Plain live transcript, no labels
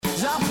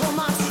I put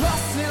my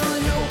trust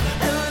in you,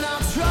 and I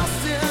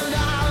trust in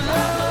our love.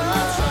 I put my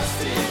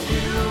trust in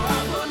you,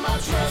 I put my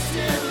trust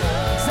in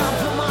love. I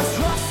put my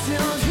trust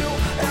in you,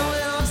 and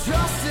I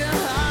trust in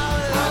our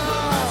love. I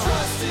put my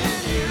trust in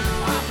you,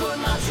 I put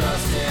my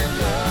trust in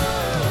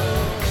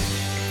love.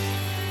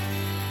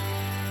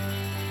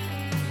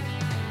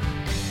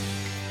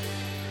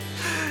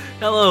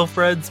 Hello,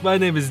 friends. My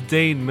name is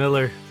Dane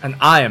Miller. And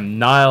I am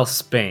Niall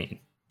Spain.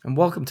 And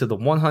welcome to the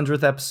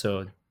 100th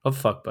episode of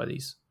Fuck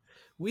Buddies.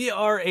 We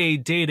are a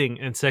dating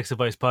and sex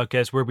advice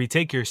podcast where we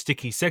take your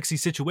sticky, sexy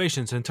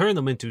situations and turn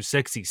them into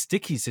sexy,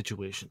 sticky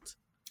situations.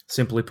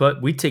 Simply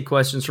put, we take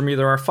questions from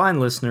either our fine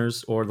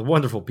listeners or the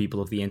wonderful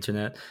people of the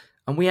internet,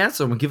 and we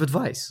answer them and give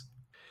advice.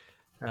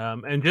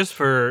 And just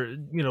for,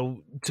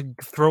 to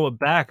throw it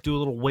back, do a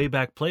little way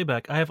back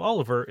playback, I have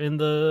Oliver in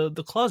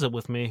the closet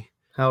with me.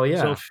 Hell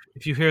yeah. So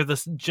if you hear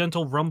this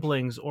gentle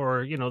rumblings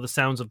or, the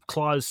sounds of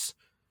claws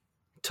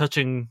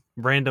touching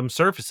random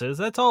surfaces,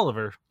 that's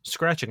Oliver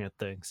scratching at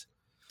things.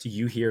 Do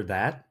you hear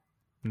that?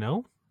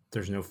 No?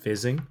 There's no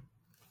fizzing?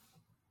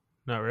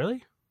 Not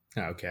really?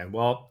 Okay,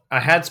 well, I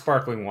had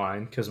sparkling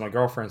wine because my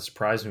girlfriend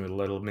surprised me with a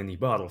little mini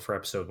bottle for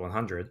episode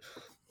 100.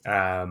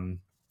 But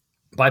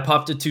I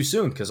popped it too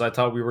soon because I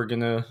thought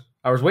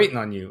I was waiting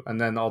on you, and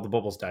then all the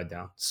bubbles died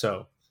down.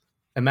 So,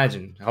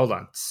 imagine, hold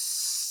on.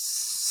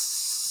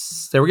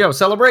 There we go,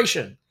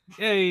 celebration!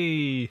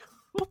 Yay!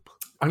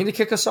 I'm going to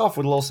kick us off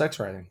with a little sex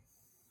writing.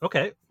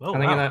 Okay. Oh,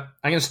 And wow.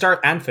 I'm gonna start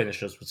and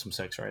finish us with some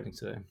sex writing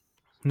today.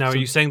 Now, are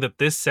you saying that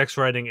this sex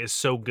writing is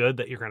so good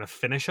that you're going to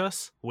finish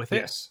us with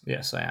it?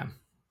 Yes, I am.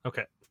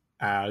 Okay.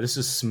 This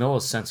is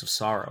Smilla's Sense of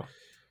Sorrow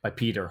by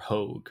Peter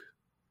Hoag.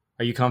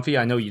 Are you comfy?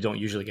 I know you don't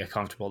usually get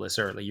comfortable this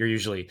early. You're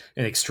usually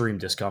in extreme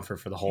discomfort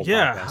for the whole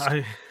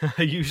podcast.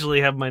 I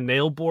usually have my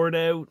nail board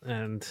out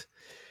and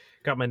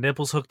got my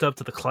nipples hooked up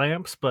to the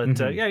clamps, but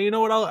yeah, you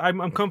know what?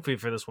 I'm comfy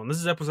for this one. This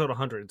is episode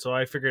 100, so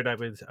I figured I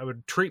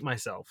would treat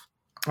myself.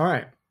 All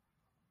right.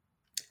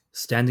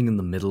 Standing in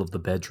the middle of the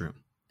bedroom,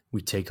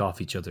 we take off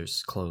each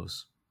other's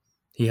clothes.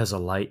 He has a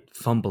light,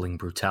 fumbling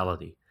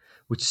brutality,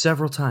 which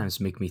several times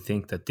make me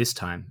think that this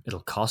time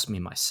it'll cost me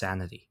my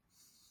sanity.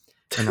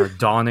 In our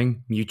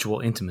dawning mutual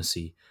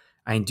intimacy,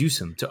 I induce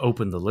him to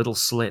open the little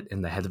slit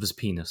in the head of his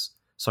penis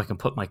so I can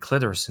put my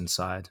clitoris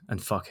inside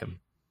and fuck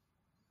him.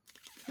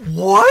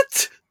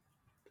 What?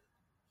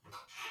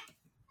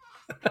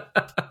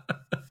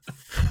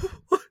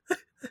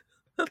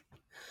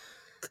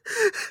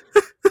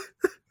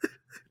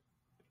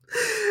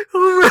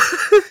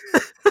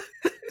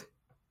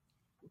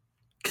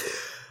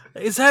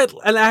 Is that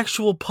an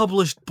actual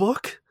published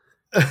book?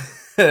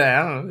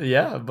 Yeah,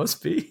 it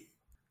must be.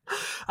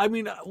 I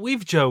mean,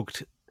 we've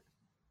joked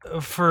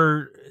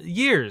for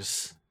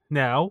years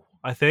now,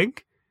 I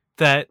think,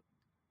 that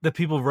the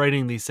people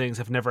writing these things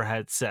have never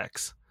had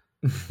sex.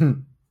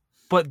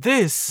 But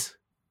this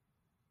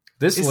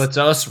lets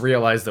us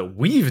realize that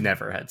we've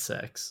never had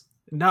sex.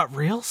 not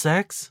real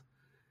sex.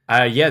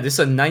 Yeah, this is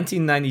a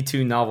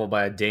 1992 novel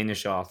by a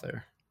Danish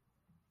author.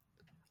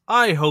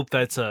 I hope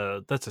that's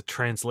a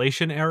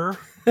translation error.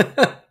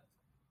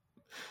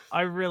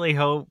 I really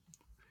hope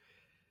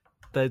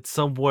that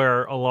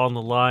somewhere along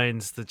the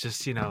lines that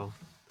just,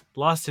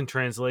 lost in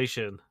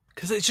translation.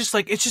 Because it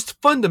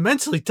just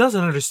fundamentally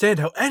doesn't understand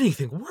how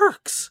anything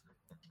works.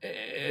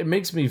 It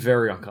makes me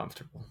very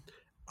uncomfortable.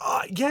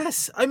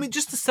 Yes. I mean,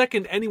 just the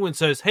second anyone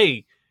says,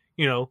 hey,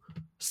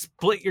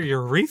 split your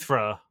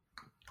urethra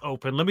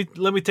open.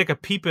 Let me take a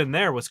peep in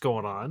there. What's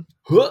going on?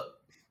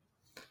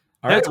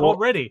 That's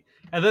already.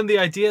 And then the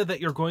idea that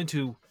you're going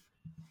to,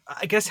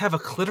 I guess, have a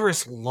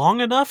clitoris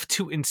long enough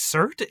to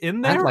insert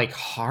in there? And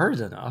hard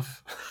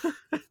enough.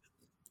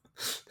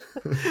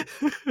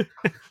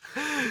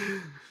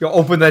 You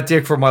open that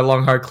dick for my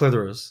long hard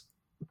clitoris.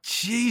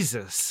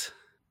 Jesus.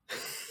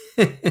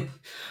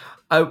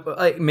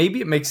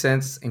 Maybe it makes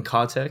sense in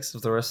context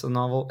of the rest of the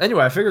novel.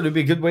 Anyway, I figured it'd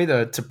be a good way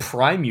to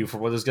prime you for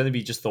what is going to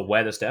be just the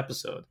wettest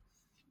episode.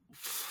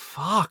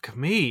 Fuck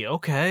me.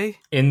 Okay.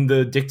 In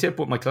the dick tip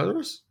with my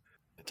clitoris?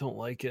 I don't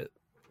like it.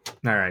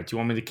 All right. Do you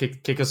want me to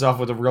kick us off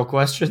with a real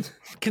question?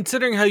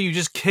 Considering how you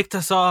just kicked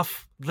us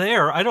off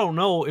there, I don't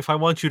know if I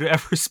want you to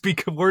ever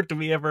speak a word to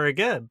me ever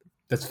again.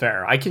 That's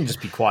fair. I can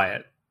just be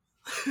quiet.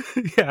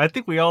 Yeah, I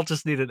think we all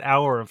just need an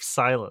hour of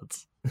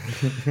silence.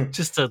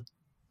 Just to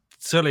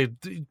sort of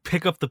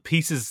pick up the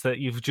pieces that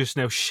you've just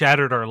now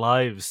shattered our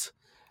lives.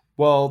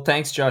 Well,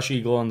 thanks Josh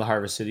Eagle and the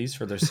Harvest Cities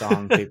for their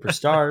song Paper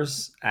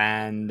Stars.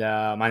 And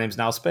my name's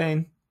Niall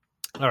Spain.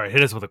 All right,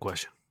 hit us with a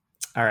question.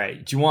 All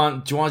right. Do you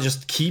want to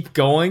just keep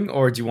going,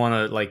 or do you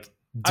want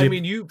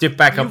to dip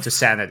back up to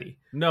sanity?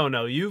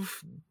 No,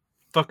 you've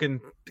fucking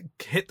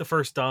hit the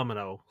first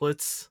domino.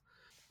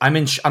 I'm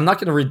not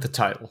going to read the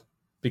title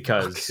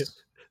because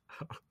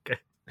okay.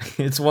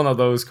 It's one of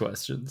those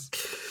questions.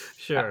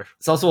 Sure.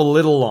 It's also a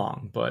little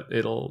long, but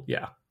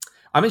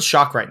I'm in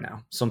shock right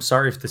now, so I'm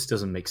sorry if this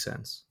doesn't make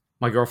sense.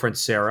 My girlfriend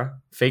Sarah,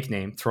 fake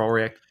name,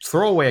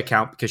 throwaway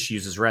account because she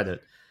uses Reddit,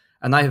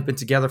 and I have been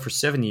together for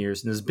 7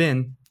 years and has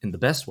been, in the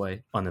best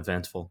way,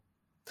 uneventful.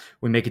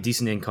 We make a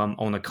decent income,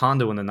 own a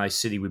condo in a nice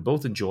city we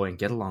both enjoy, and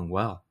get along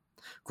well.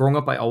 Growing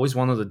up, I always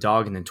wanted a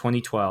dog, and in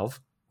 2012,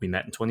 we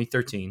met in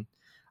 2013,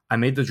 I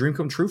made the dream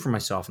come true for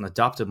myself and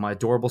adopted my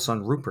adorable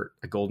son Rupert,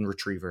 a golden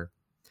retriever.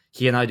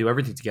 He and I do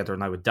everything together,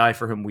 and I would die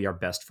for him. We are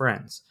best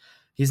friends.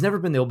 He's never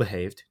been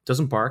ill-behaved,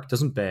 doesn't bark,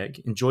 doesn't beg,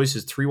 enjoys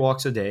his 3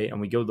 walks a day,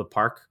 and we go to the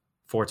park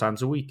 4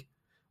 times a week.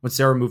 When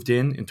Sarah moved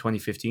in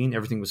 2015,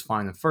 everything was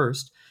fine at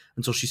first,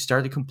 until she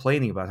started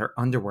complaining about her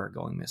underwear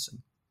going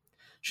missing.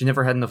 She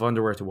never had enough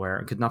underwear to wear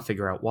and could not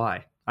figure out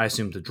why. I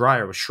assumed the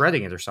dryer was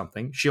shredding it or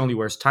something. She only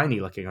wears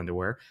tiny-looking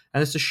underwear,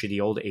 and it's a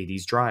shitty old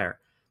 80s dryer.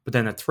 But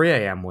then at 3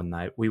 a.m. one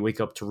night, we wake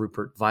up to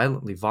Rupert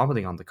violently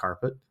vomiting on the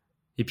carpet.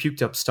 He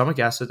puked up stomach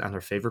acid and her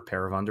favorite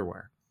pair of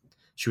underwear.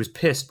 She was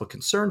pissed but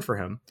concerned for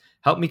him,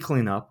 helped me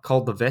clean up,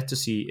 called the vet to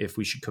see if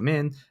we should come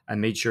in,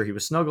 and made sure he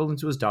was snuggled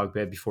into his dog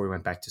bed before we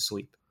went back to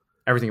sleep.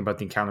 Everything about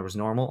the encounter was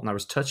normal, and I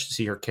was touched to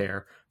see her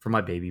care for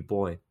my baby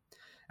boy.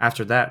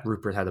 After that,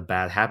 Rupert had a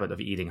bad habit of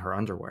eating her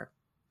underwear.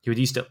 He would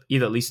eat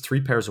at least 3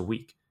 pairs a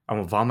week, and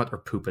would vomit or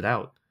poop it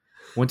out.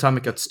 One time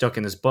it got stuck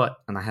in his butt,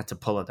 and I had to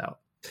pull it out.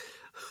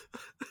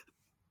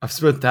 I've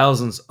spent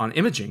thousands on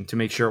imaging to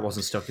make sure it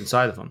wasn't stuck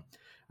inside of him.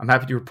 I'm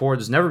happy to report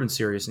it's never been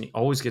serious, and he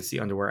always gets the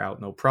underwear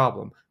out no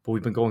problem, but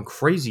we've been going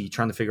crazy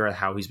trying to figure out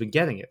how he's been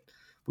getting it.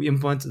 We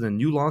implemented a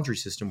new laundry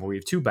system where we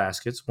have 2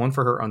 baskets, one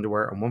for her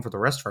underwear and one for the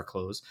rest of our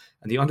clothes,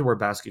 and the underwear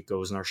basket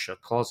goes in our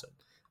shut closet.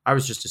 I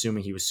was just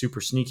assuming he was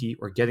super sneaky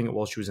or getting it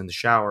while she was in the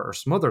shower or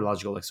some other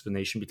logical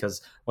explanation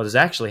because what is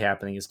actually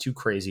happening is too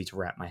crazy to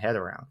wrap my head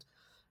around.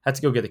 I had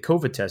to go get a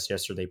COVID test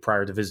yesterday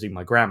prior to visiting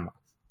my grandma.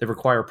 They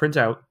require a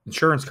printout,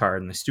 insurance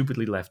card, and I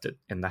stupidly left it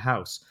in the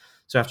house.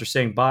 So after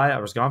saying bye, I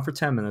was gone for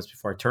 10 minutes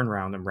before I turned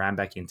around and ran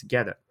back in to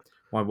get it.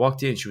 When I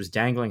walked in, she was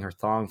dangling her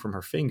thong from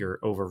her finger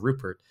over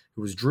Rupert,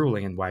 who was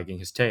drooling and wagging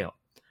his tail.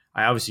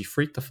 I obviously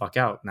freaked the fuck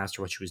out and asked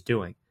her what she was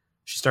doing.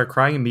 She started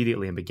crying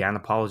immediately and began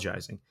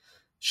apologizing.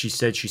 She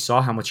said she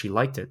saw how much he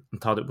liked it and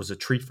thought it was a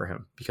treat for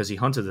him because he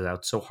hunted it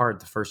out so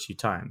hard the first few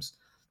times.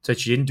 Said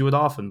she didn't do it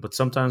often, but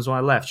sometimes when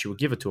I left, she would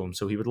give it to him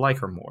so he would like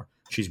her more.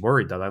 She's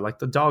worried that I like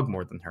the dog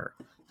more than her.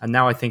 And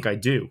now I think I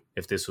do,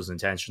 if this was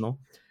intentional.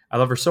 I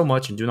love her so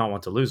much and do not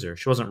want to lose her.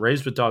 She wasn't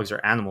raised with dogs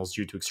or animals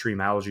due to extreme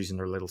allergies in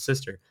her little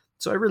sister,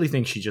 so I really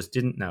think she just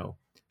didn't know.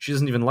 She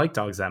doesn't even like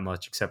dogs that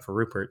much, except for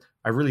Rupert.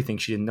 I really think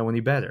she didn't know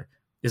any better.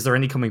 Is there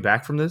any coming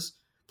back from this?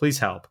 Please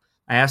help.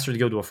 I asked her to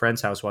go to a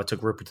friend's house while I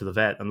took Rupert to the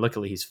vet, and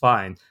luckily he's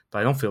fine, but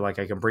I don't feel like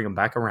I can bring him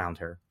back around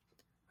her.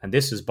 And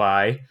this is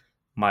by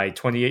my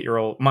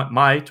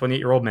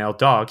 28-year-old male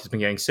dog has been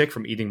getting sick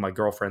from eating my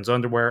girlfriend's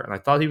underwear, and I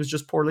thought he was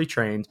just poorly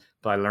trained,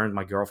 but I learned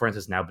my girlfriend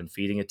has now been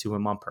feeding it to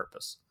him on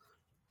purpose.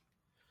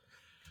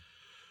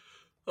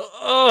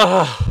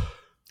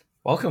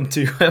 Welcome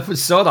to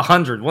episode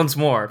 100 once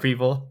more,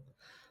 people.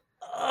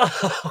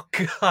 Oh,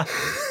 God.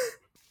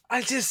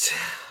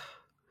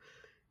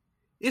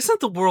 Isn't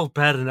the world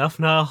bad enough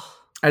now?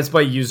 It's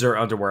by user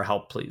underwear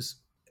help, please.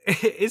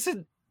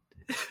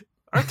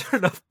 Aren't there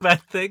enough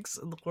bad things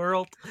in the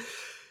world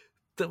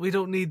that we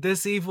don't need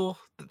this evil?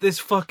 This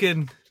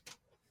fucking.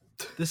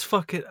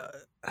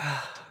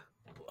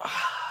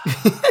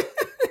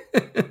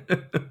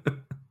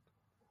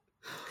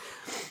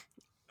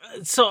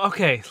 So,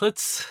 okay,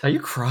 let's. Are you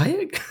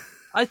crying?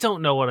 I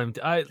don't know what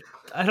I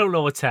don't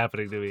know what's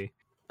happening to me.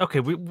 Okay,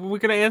 we're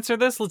gonna answer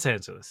this. Let's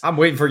answer this. I'm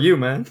waiting for you,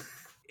 man.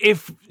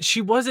 If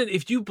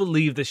you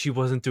believe that she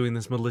wasn't doing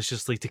this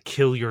maliciously to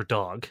kill your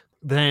dog,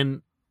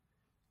 then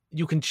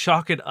you can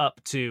chalk it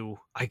up to,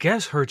 I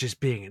guess, her just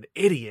being an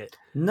idiot.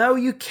 No,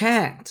 you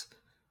can't.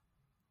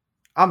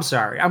 I'm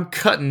sorry. I'm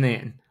cutting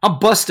in. I'm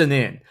busting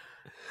in.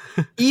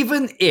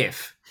 Even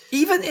if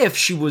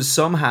she was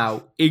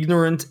somehow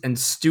ignorant and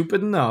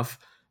stupid enough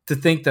to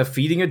think that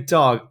feeding a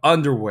dog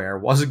underwear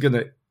wasn't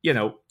gonna,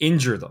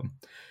 injure them,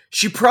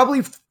 she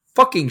probably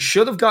fucking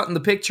should have gotten the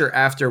picture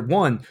after,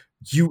 one,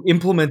 you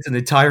implement an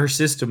entire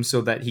system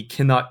so that he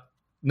can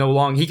no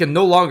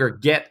longer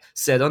get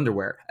said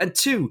underwear. And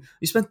 2,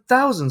 you spent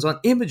thousands on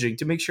imaging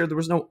to make sure there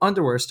was no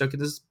underwear stuck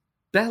in his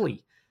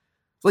belly.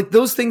 Like,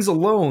 those things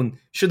alone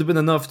should have been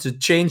enough to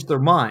change their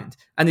mind.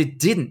 And it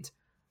didn't.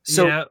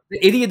 So yeah.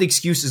 The idiot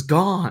excuse is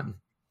gone.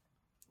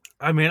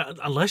 I mean,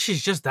 unless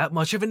she's just that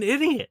much of an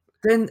idiot.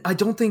 Then I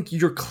don't think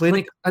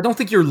I don't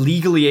think you're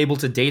legally able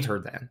to date her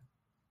then.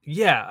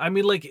 Yeah, I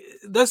mean, like,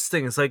 this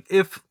thing is like,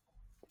 if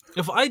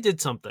I did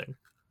something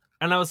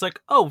and I was like,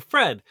 oh,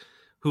 Fred,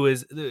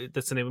 that's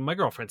the name of my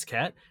girlfriend's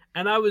cat,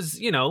 and I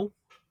was,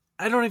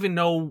 I don't even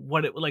know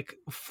what it, like,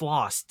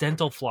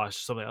 dental floss or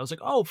something. I was like,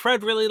 oh,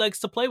 Fred really likes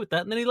to play with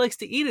that, and then he likes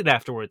to eat it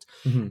afterwards.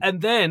 Mm-hmm.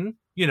 And then,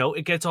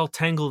 it gets all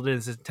tangled in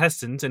his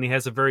intestines, and he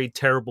has a very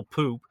terrible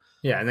poop.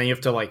 Yeah, and then you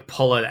have to, like,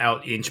 pull it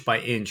out inch by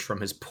inch from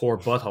his poor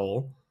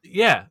butthole.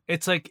 Yeah,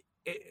 it's like,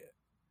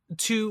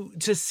 to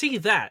see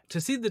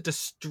the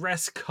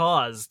distress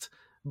caused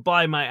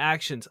by my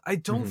actions, I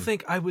don't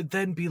think I would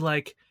then be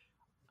like,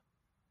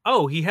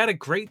 oh, he had a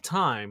great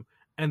time,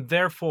 and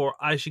therefore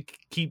I should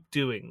keep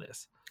doing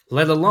this.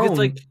 Let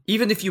alone,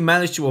 even if you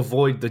manage to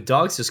avoid the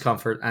dog's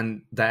discomfort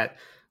and that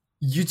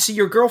you'd see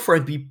your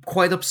girlfriend be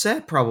quite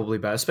upset probably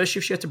about it, especially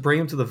if she had to bring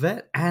him to the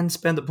vet and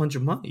spend a bunch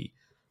of money.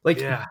 Like,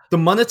 Yeah. the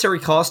monetary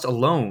cost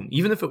alone,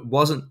 even if it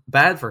wasn't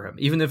bad for him,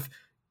 even if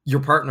your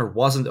partner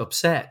wasn't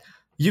upset,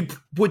 you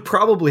would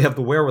probably have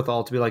the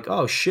wherewithal to be like,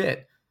 oh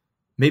shit,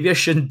 maybe I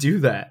shouldn't do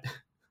that.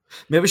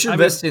 Maybe I should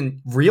invest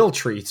in real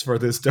treats for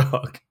this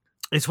dog.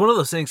 It's one of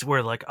those things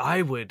where like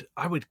I would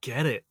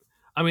get it.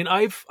 I mean,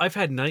 I've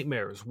had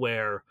nightmares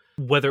where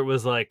whether it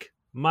was like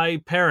my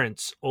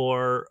parents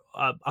or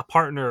a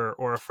partner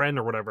or a friend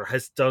or whatever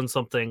has done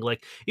something,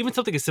 like even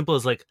something as simple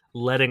as like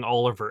letting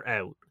Oliver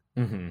out.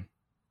 Mm-hmm.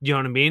 You know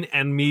what I mean?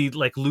 And me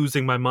like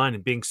losing my mind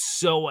and being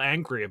so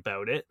angry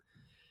about it.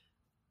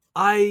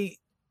 I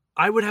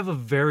would have a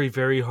very,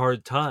 very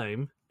hard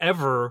time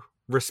ever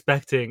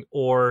respecting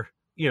or,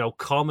 you know,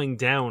 calming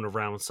down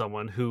around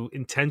someone who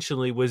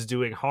intentionally was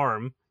doing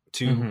harm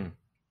to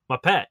my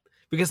pet.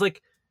 Because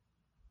like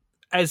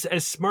as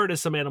smart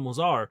as some animals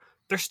are,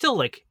 they're still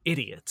like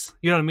idiots.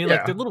 You know what I mean? Yeah.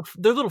 Like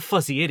they're little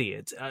fuzzy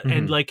idiots.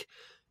 And like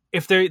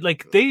if they're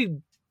like they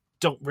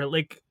don't really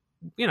like,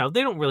 you know,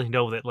 they don't really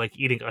know that like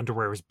eating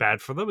underwear is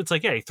bad for them. It's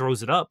like, yeah, he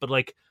throws it up, but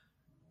like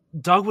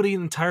dog would eat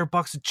an entire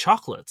box of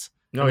chocolates.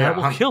 No, and yeah, that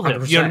will kill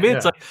him. You know what I mean?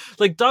 It's yeah.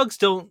 like dogs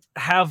don't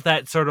have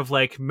that sort of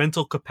like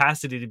mental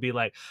capacity to be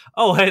like,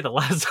 oh, hey, the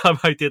last time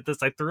I did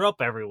this, I threw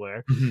up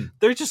everywhere.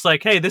 They're just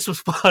like, hey, this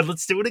was fun.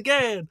 Let's do it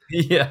again.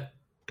 Yeah.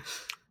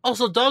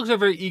 Also, dogs are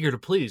very eager to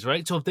please,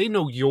 right? So if they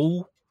know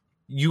you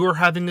are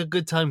having a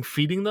good time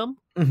feeding them,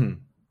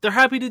 they're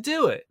happy to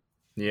do it.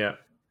 Yeah.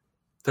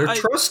 They're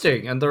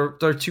trusting and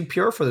they're too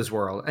pure for this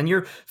world. And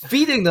you're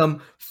feeding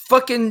them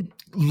fucking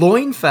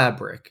loin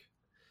fabric.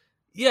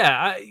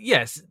 Yeah,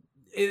 yes.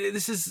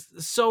 This is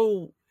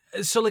so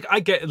like I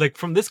get like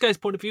from this guy's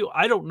point of view,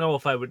 I don't know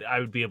if I would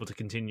be able to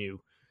continue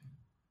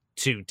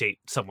to date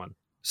someone.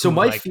 So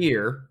my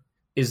fear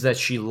is that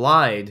she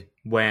lied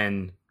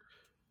when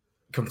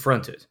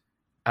confronted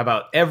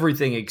about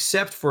everything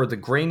except for the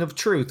grain of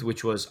truth,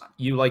 which was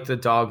you like the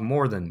dog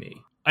more than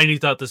me. And you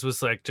thought this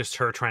was like just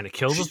her trying to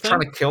kill She's the thing?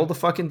 trying to kill the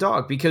fucking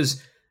dog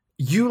because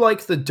you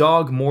like the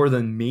dog more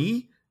than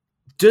me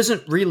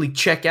doesn't really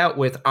check out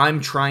with I'm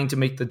trying to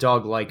make the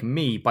dog like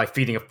me by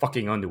feeding a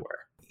fucking underwear.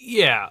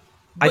 Yeah.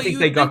 I think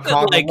they got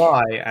caught in a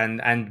lie,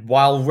 and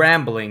while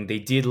rambling, they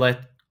did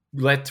let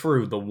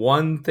through the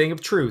one thing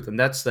of truth, and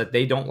that's that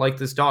they don't like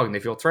this dog and they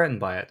feel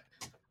threatened by it.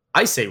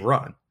 I say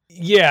run.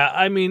 Yeah,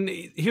 I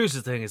mean, here's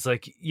the thing: is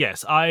like,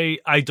 yes, I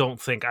don't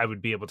think I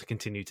would be able to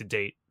continue to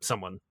date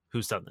someone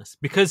who's done this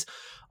because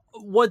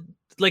what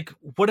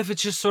if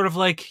it's just sort of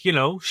like, you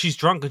know, she's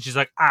drunk and she's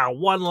like,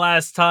 one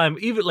last time,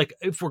 even like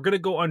if we're gonna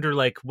go under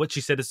like what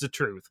she said is the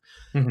truth,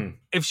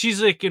 if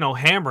she's like, you know,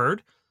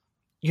 hammered,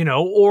 you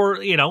know,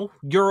 or, you know,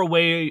 you're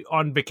away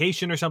on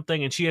vacation or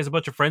something and she has a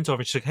bunch of friends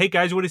over and she's like, hey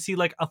guys, want to see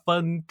like a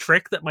fun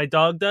trick that my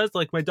dog does?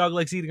 Like my dog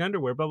likes eating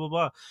underwear, blah, blah,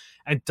 blah.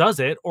 And does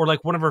it. Or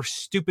like one of her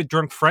stupid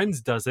drunk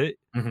friends does it.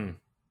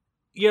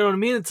 You know what I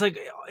mean? It's like,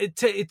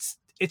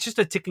 it's just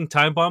a ticking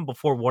time bomb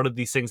before one of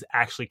these things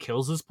actually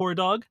kills this poor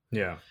dog.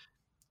 Yeah.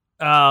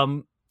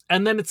 And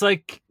then it's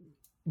like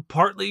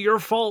partly your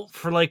fault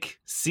for like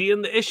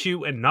seeing the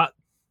issue and not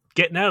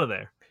getting out of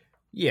there.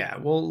 Yeah,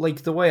 well,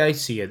 like, the way I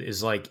see it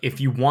is, like,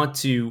 if you want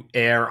to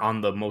err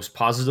on the most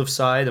positive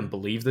side and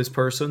believe this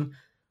person,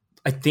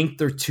 I think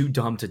they're too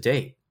dumb to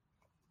date.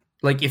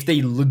 Like, if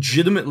they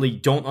legitimately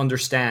don't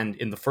understand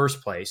in the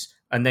first place,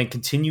 and then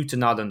continue to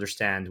not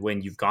understand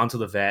when you've gone to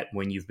the vet,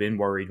 when you've been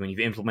worried, when you've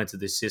implemented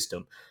this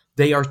system,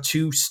 they are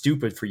too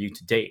stupid for you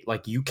to date.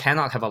 Like, you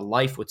cannot have a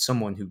life with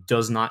someone who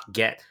does not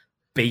get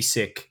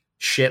basic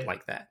shit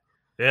like that.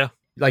 Yeah.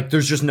 Like,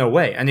 there's just no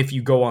way. And if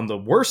you go on the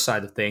worst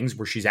side of things,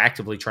 where she's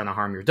actively trying to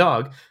harm your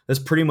dog, that's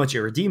pretty much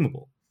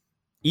irredeemable.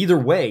 Either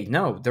way,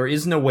 no, there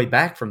is no way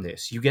back from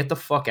this. You get the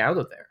fuck out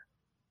of there.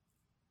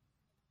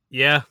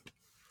 Yeah.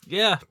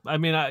 Yeah. I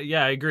mean,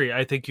 I agree.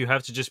 I think you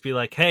have to just be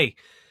like, hey,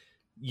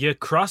 you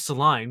crossed the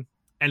line.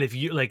 And if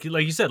you, like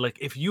you said, like,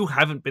 if you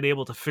haven't been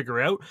able to figure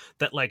out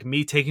that, like,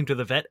 me taking to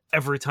the vet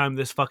every time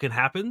this fucking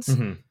happens,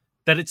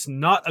 that it's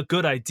not a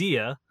good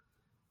idea,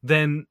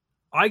 then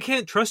I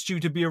can't trust you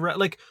to be around.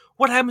 Like,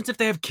 what happens if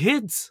they have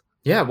kids?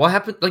 Yeah, what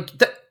happened? Like,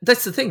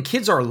 that's the thing.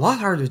 Kids are a lot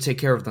harder to take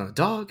care of than a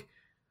dog.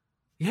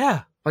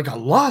 Yeah. Like, a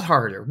lot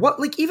harder. What,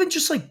 like, even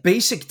just, like,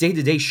 basic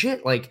day-to-day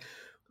shit. Like,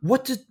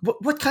 what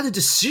kind of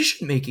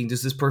decision-making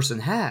does this person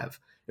have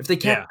if they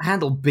can't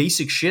handle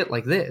basic shit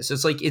like this?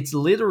 It's like, it's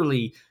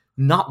literally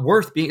not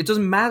worth being. It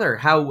doesn't matter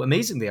how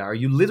amazing they are.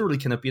 You literally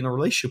cannot be in a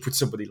relationship with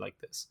somebody like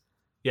this.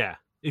 Yeah.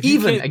 If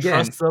you can't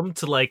trust them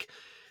to, like,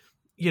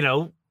 you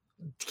know,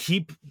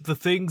 keep the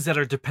things that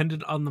are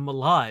dependent on them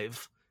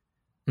alive.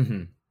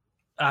 Yes.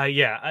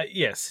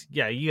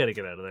 Yeah, you gotta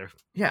get out of there.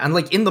 Yeah, and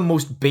like in the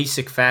most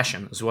basic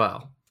fashion as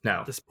well.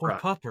 No. This poor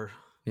pupper.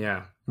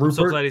 Yeah. Rupert,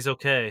 I'm so glad he's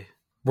okay.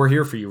 We're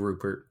here for you,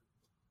 Rupert.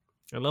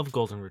 I love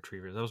golden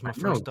retrievers. That was my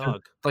first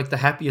dog. Like the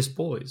happiest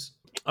boys.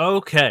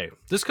 Okay.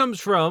 This comes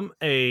from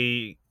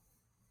a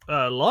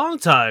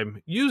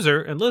longtime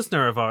user and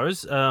listener of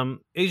ours,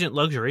 Agent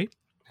Luxury.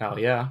 Hell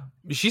yeah.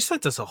 She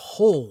sent us a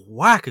whole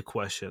whack of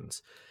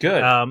questions.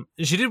 Good.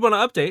 She did want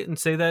to update and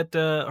say that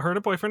her and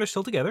her boyfriend are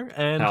still together,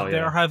 and Hell they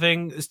yeah.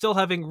 are still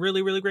having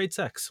really, really great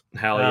sex.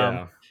 Hell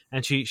yeah.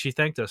 And she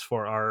thanked us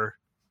for our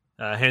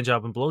hand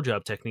job and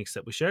blowjob techniques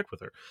that we shared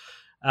with her.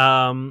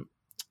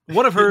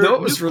 One of her. That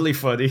was really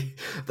funny.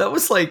 That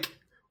was like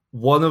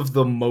one of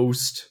the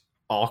most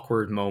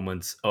awkward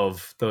moments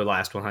of the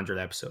last 100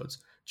 episodes.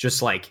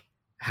 Just like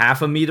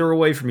half a meter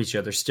away from each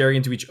other, staring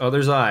into each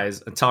other's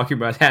eyes and talking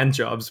about hand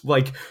jobs.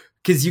 Like,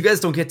 because you guys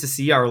don't get to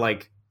see our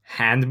like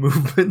hand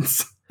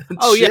movements.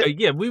 Oh shit.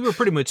 yeah. We were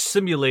pretty much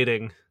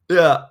simulating.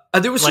 Yeah,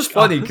 and it was Like, just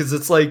funny because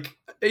it's like,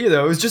 you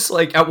know, it was just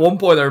like at one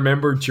point I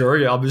remember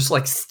Jury, I'm just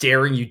like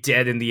staring you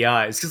dead in the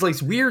eyes because like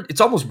it's weird.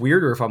 It's almost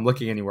weirder if I'm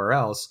looking anywhere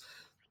else.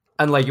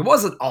 And like it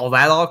wasn't all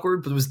that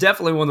awkward, but it was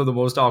definitely one of the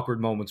most awkward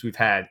moments we've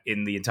had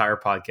in the entire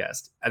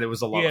podcast, and it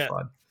was a lot of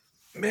fun.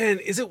 Man,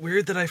 is it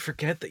weird that I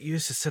forget that you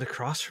used to sit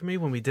across from me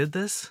when we did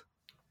this?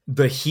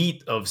 The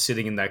heat of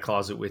sitting in that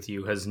closet with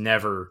you has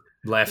never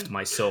left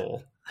my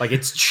soul. Like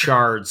it's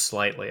charred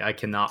slightly. I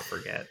cannot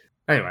forget.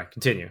 Anyway,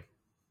 continue.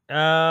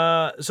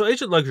 So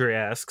Agent Luxury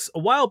asks, a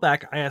while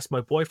back I asked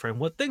my boyfriend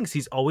what things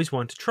he's always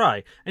wanted to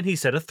try, and he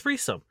said a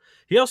threesome.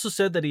 He also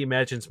said that he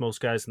imagines most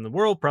guys in the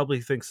world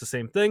probably thinks the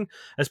same thing,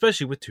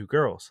 especially with two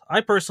girls. I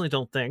personally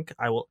don't think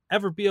I will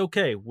ever be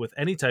okay with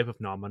any type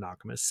of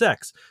non-monogamous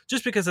sex,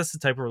 just because that's the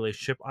type of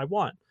relationship I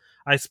want.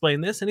 I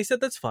explained this, and he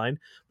said that's fine,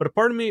 but a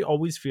part of me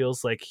always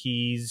feels like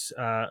he's,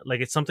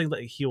 like it's something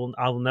that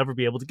I will never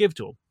be able to give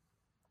to him.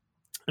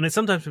 And it's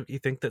sometimes you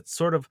think that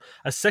sort of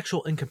a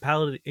sexual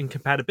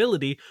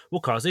incompatibility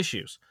will cause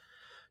issues.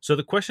 So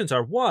the questions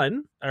are,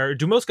 one,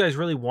 do most guys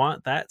really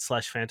want that /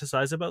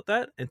 fantasize about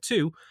that? And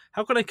two,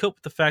 how can I cope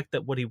with the fact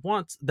that he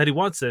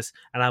wants this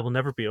and I will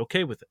never be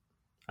okay with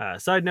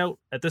it? Side note,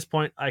 at this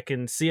point, I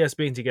can see us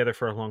being together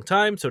for a long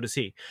time. So does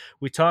he.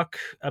 We talk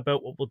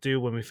about what we'll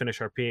do when we finish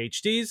our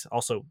PhDs.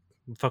 Also,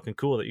 fucking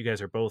cool that you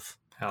guys are both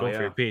going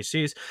for your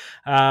PhDs.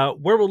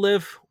 Where we'll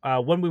live,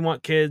 when we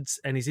want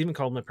kids, and he's even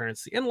called my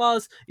parents the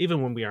in-laws,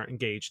 even when we aren't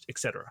engaged,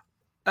 etc.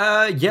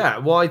 Yeah.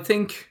 Well, I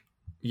think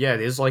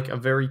it is like a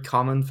very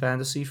common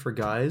fantasy for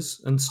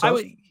guys and stuff.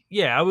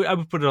 I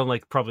would put it on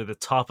like probably the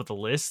top of the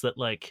list that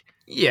like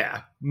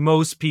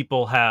most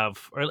people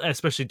have, or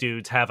especially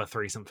dudes have a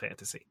threesome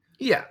fantasy.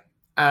 Yeah.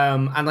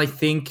 And I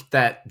think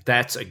that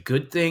that's a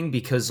good thing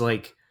because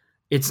like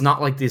it's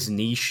not like this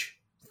niche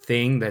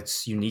thing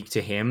that's unique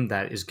to him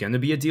that is going to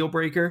be a deal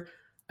breaker.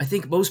 I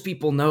think most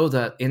people know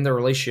that in their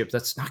relationship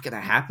that's not going to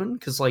happen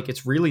because like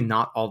it's really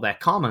not all that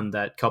common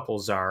that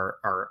couples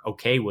are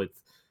okay with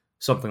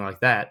something like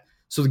that.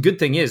 So the good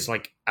thing is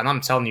like, and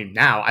I'm telling you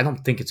now, I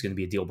don't think it's going to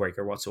be a deal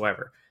breaker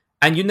whatsoever.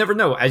 And you never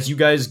know, as you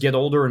guys get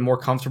older and more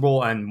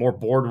comfortable and more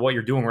bored with what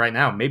you're doing right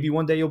now, maybe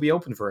one day you'll be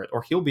open for it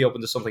or he'll be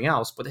open to something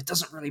else, but it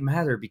doesn't really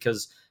matter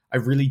because I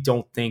really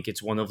don't think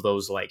it's one of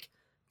those like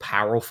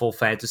powerful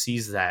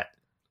fantasies that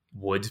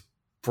would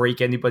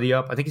break anybody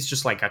up. I think it's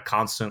just like a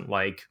constant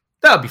like,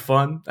 that'll be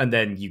fun, and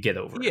then you get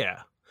over it.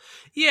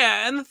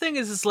 Yeah, and the thing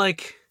is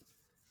like,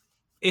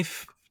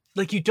 if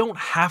like you don't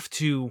have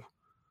to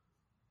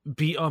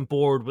be on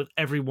board with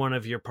every one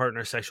of your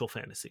partner's sexual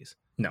fantasies.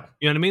 No.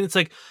 You know what I mean? It's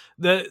like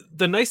the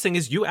nice thing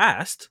is you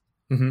asked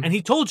and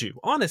he told you,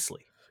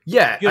 honestly.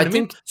 Yeah, you know what I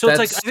mean? So it's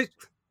like I think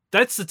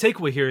that's the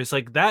takeaway here is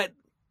like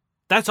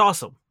that's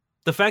awesome.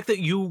 The fact that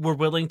you were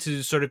willing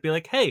to sort of be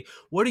like, "Hey,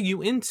 what are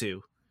you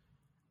into?"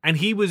 And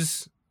he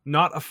was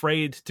not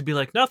afraid to be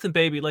like, "Nothing,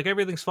 baby. Like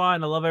everything's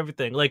fine. I love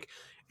everything." Like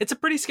it's a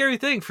pretty scary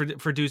thing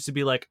for dudes to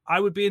be like, "I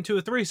would be into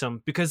a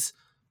threesome," because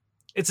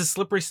it's a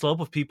slippery slope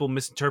of people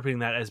misinterpreting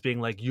that as being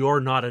like, you're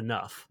not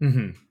enough.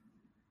 Mm-hmm.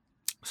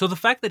 So the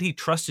fact that he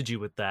trusted you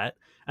with that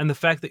and the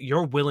fact that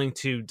you're willing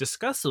to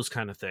discuss those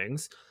kind of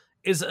things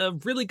is a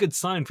really good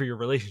sign for your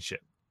relationship.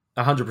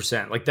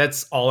 100%. Like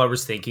that's all I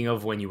was thinking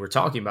of when you were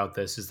talking about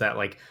this is that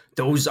like,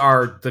 those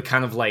are the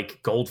kind of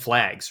like gold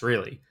flags,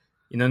 really.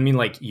 You know what I mean?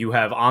 Like you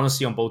have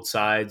honesty on both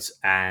sides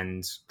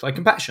and like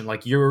compassion.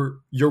 Like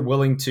you're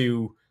willing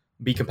to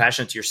be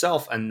compassionate to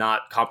yourself and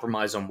not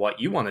compromise on what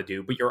you want to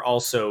do, but you're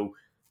also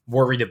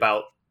worried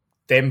about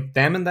them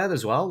and that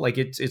as well. Like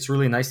it's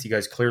really nice that you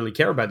guys clearly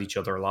care about each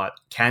other a lot,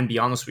 can be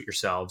honest with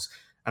yourselves,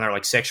 and are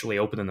like sexually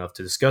open enough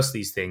to discuss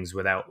these things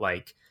without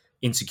like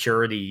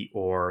insecurity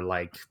or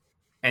like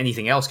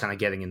anything else kind of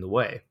getting in the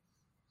way.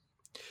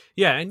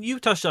 Yeah, and you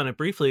touched on it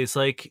briefly. It's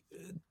like,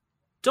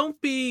 don't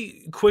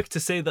be quick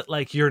to say that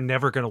like you're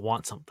never going to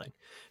want something,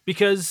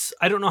 because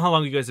I don't know how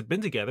long you guys have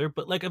been together,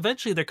 but like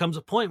eventually there comes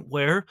a point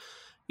where,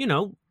 you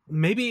know,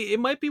 maybe it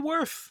might be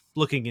worth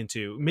looking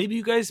into. Maybe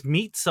you guys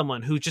meet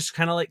someone who just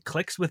kind of like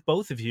clicks with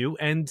both of you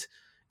and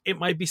it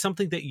might be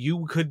something that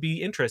you could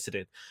be interested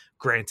in.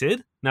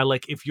 Granted, now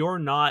like if you're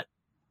not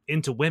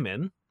into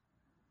women,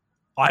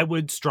 I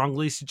would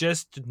strongly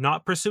suggest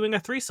not pursuing a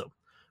threesome,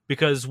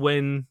 because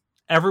when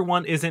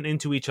everyone isn't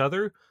into each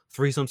other,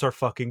 threesomes are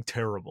fucking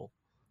terrible.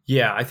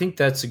 Yeah, I think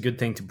that's a good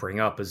thing to bring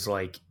up is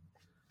like,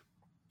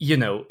 you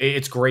know,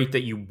 it's great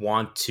that you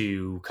want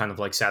to kind of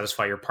like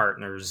satisfy your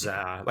partner's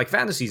like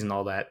fantasies and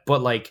all that,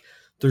 but like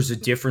there's a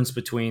difference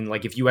between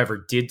like if you ever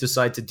did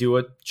decide to do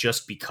it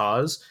just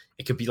because,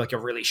 it could be like a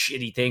really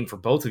shitty thing for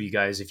both of you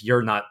guys if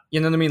you're not, you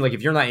know what I mean? Like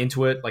if you're not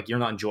into it, like you're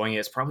not enjoying it,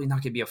 it's probably not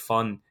going to be a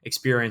fun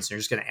experience. And you're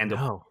just going to end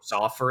up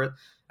off for it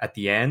at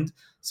the end.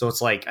 So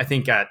it's like, I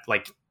think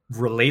like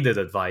related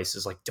advice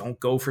is like, don't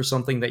go for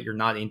something that you're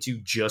not into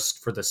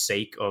just for the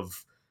sake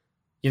of,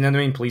 you know what I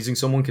mean, pleasing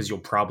someone, because you'll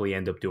probably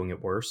end up doing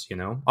it worse, you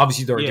know?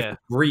 Obviously, there are different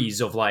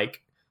degrees of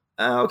like,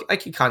 okay, I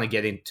can kind of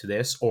get into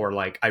this, or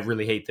like, I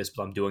really hate this,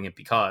 but I'm doing it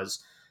because.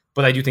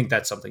 But I do think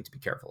that's something to be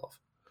careful of.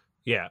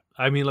 Yeah.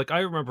 I mean, like, I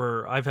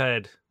remember I've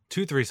had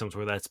 2 threesomes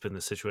where that's been the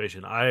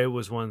situation. I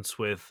was once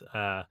with,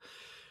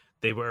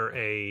 they were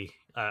a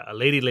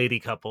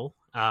lady couple,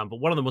 but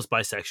one of them was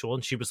bisexual,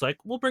 and she was like,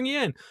 we'll bring you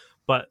in.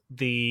 But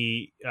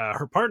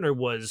her partner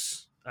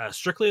was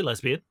strictly a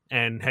lesbian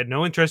and had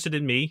no interest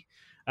in me.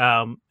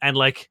 And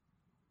like,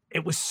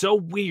 it was so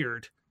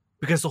weird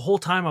because the whole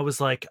time I was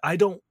like, I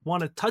don't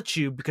want to touch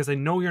you because I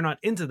know you're not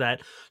into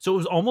that. So it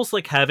was almost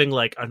like having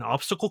like an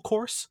obstacle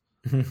course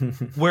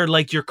where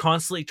like you're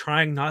constantly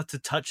trying not to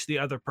touch the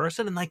other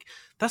person. And like,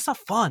 that's not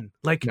fun.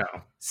 Like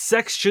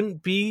sex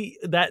shouldn't be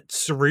that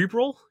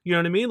cerebral. You know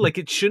what I mean? Like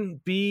it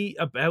shouldn't be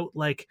about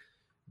like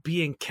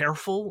being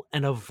careful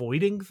and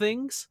avoiding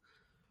things.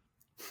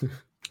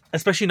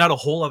 Especially not a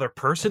whole other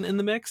person in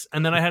the mix.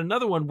 And then I had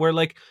another one where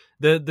like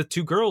the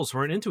 2 girls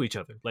weren't into each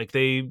other. Like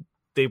they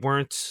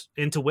weren't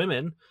into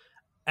women.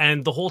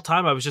 And the whole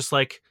time I was just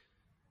like,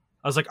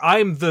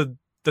 I'm the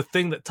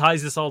thing that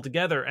ties this all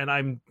together. And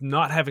I'm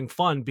not having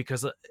fun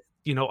because,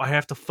 you know, I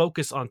have to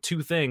focus on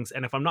 2 things.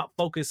 And if I'm not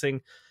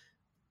focusing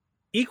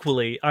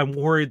equally, I'm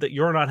worried that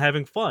you're not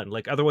having fun.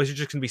 Like otherwise you're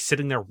just going to be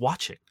sitting there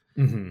watching.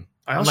 Mm-hmm.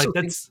 I also like,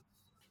 think...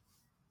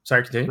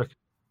 Sorry, continue.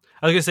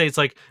 I was gonna say, it's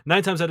like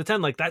 9 times out of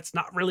 10, like that's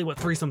not really what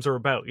threesomes are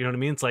about. You know what I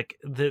mean? It's like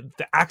the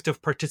active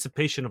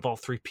participation of all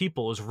 3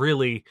 people is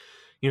really,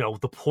 you know,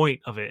 the point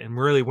of it, and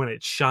really when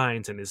it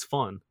shines and is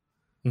fun.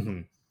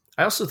 Mm-hmm.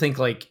 I also think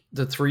like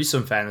the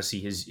threesome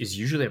fantasy is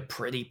usually a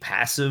pretty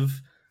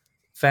passive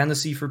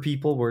fantasy for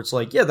people, where it's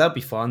like, yeah, that'd be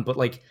fun, but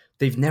like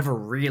they've never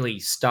really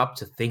stopped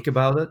to think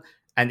about it.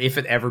 And if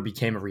it ever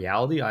became a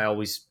reality, I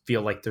always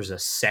feel like there's a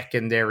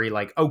secondary,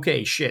 like,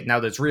 okay, shit, now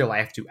that's real, I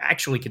have to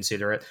actually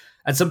consider it.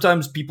 And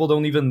sometimes people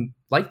don't even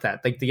like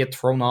that. Like they get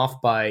thrown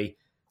off by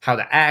how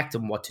to act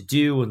and what to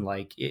do. And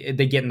like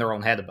they get in their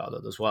own head about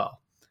it as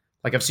well.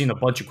 Like I've seen a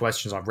bunch of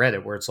questions on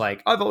Reddit where it's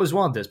like, I've always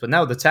wanted this, but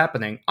now that's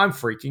happening, I'm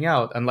freaking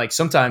out. And like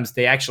sometimes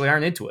they actually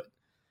aren't into it,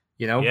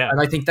 you know? Yeah.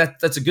 And I think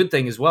that's a good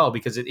thing as well,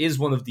 because it is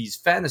one of these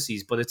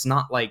fantasies, but it's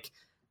not like,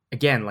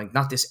 again, like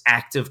not this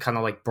active kind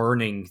of like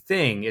burning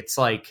thing. It's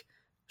like,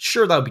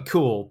 sure, that would be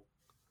cool,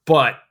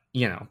 but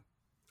you know,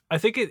 I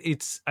think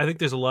I think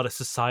there's a lot of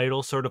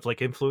societal sort of like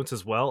influence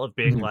as well of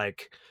being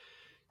like,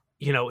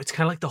 you know, it's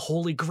kind of like the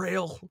Holy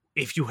Grail.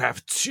 If you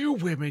have 2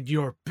 women,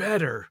 you're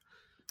better.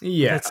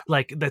 Yeah.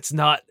 That's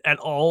not at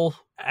all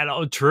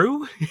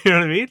true. You know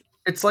what I mean?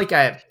 It's like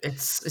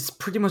it's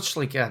pretty much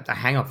like a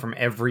hang up from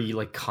every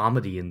like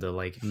comedy in the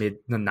like the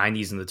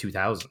 90s and the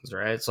 2000s,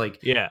 right? It's like,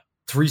 yeah,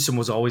 threesome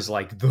was always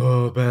like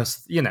the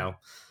best, you know?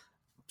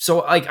 So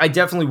like, I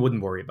definitely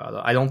wouldn't worry about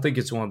it. I don't think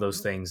it's one of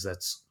those things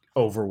that's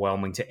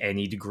overwhelming to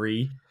any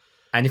degree.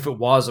 And if it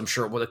was, I'm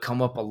sure it would have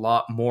come up a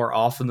lot more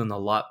often and a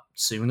lot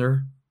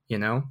sooner, you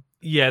know?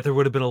 Yeah, there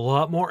would have been a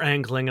lot more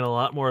angling and a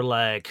lot more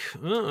like,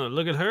 oh,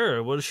 look at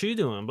her, what is she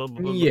doing? Blah,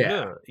 blah, blah,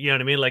 yeah. blah. You know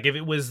what I mean? Like if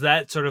it was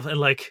that sort of, and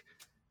like,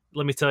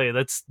 let me tell you,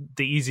 that's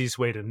the easiest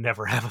way to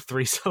never have a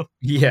threesome.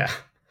 Yeah.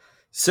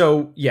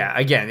 So yeah,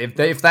 again,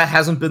 if that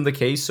hasn't been the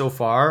case so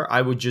far,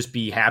 I would just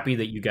be happy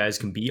that you guys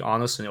can be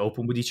honest and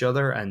open with each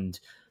other. And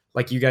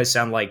like, you guys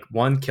sound like,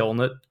 1, killing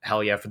it,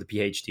 hell yeah, for the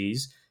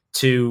PhDs.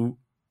 2,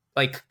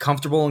 like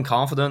comfortable and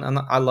confident. And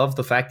I love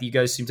the fact that you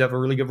guys seem to have a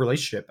really good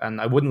relationship, and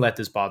I wouldn't let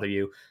this bother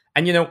you.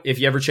 And you know, if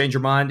you ever change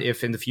your mind,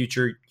 if in the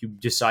future you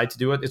decide to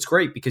do it, it's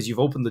great because you've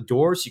opened the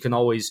doors. You can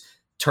always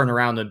turn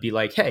around and be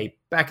like, hey,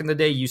 back in the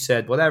day you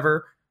said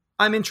whatever,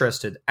 I'm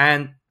interested.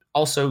 And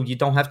also, you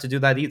don't have to do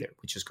that either,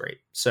 which is great.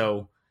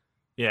 So,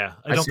 yeah,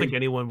 I don't think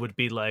anyone would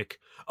be like,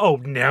 "Oh,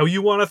 now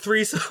you want a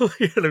threesome?"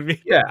 You know what I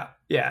mean?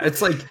 Yeah.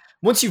 It's like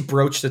once you've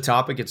broached the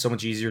topic, it's so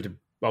much easier to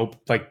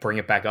like bring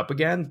it back up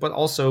again. But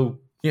also,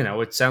 you know,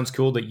 it sounds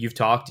cool that you've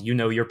talked. You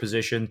know your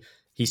position.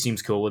 He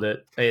seems cool with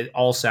it. It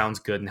all sounds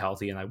good and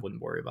healthy, and I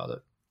wouldn't worry about it.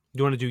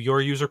 Do you want to do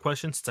your user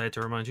questions? Since I had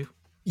to remind you.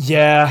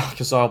 Yeah,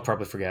 because I'll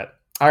probably forget.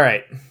 All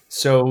right.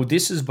 So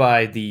this is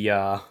by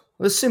the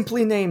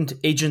simply named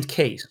Agent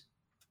Kate.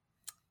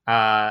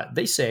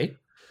 They say,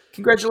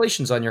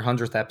 congratulations on your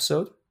 100th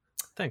episode.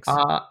 Thanks.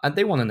 And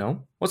they want to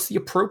know, what's the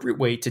appropriate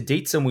way to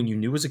date someone you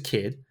knew as a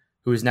kid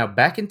who is now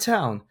back in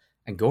town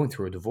and going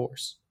through a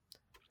divorce?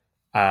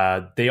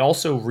 They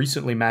also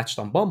recently matched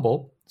on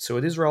Bumble, so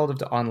it is relative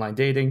to online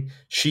dating.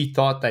 She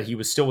thought that he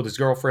was still with his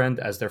girlfriend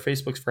as their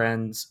Facebook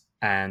friends,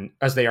 and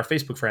as they are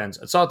Facebook friends,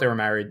 and thought they were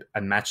married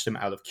and matched him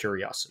out of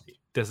curiosity.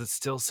 does it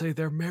still say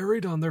they're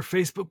married on their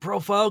Facebook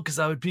profile? Because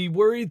I would be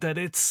worried that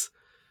it's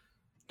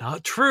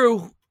not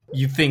true.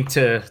 You think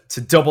to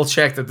double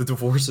check that the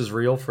divorce is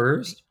real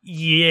first?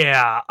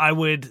 Yeah, I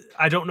would.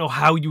 I don't know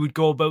how you would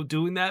go about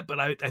doing that, but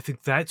I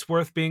think that's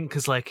worth being,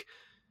 because, like,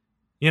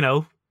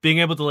 being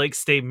able to, like,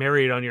 stay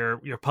married on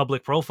your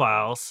public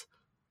profiles,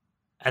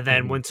 and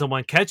then when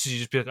someone catches you,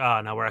 just be like,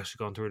 oh, now we're actually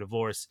going through a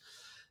divorce.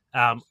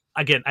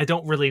 Again, I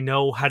don't really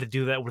know how to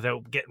do that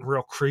without getting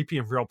real creepy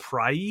and real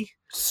pryy.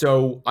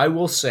 So I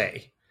will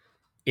say,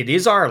 it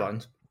is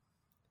Ireland,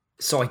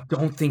 so I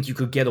don't think you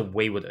could get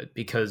away with it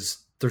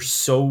because there's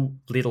so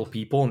little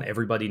people and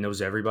everybody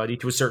knows everybody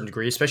to a certain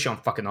degree, especially on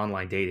fucking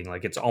online dating.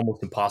 Like, it's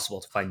almost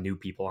impossible to find new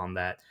people on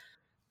that.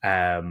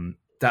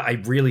 That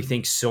I really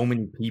think so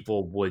many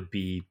people would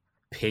be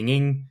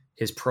pinging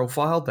his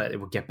profile that it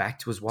would get back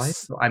to his wife.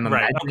 So I'm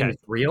imagining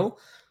it's real.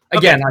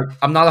 Again,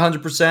 I'm not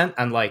 100%,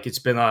 and like, it's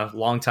been a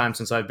long time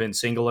since I've been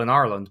single in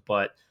Ireland,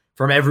 but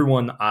from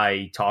everyone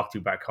I talk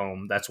to back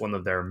home, that's one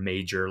of their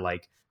major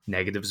like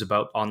negatives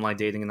about online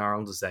dating in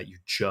Ireland, is that you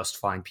just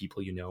find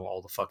people you know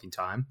all the fucking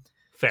time.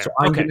 Fair. So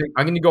I'm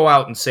gonna go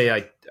out and say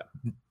I'm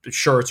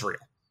sure it's real.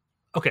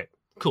 Okay,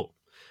 cool.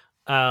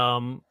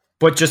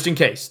 But just in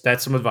case,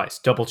 that's some advice.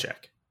 Double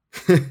check.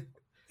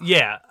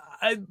 Yeah,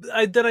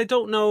 I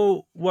don't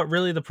know what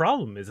really the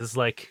problem is. It's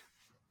like,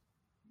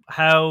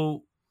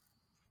 how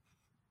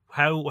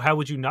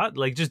would you not,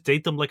 like, just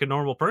date them like a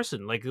normal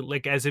person,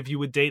 like as if you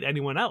would date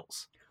anyone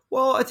else?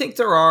 Well, I think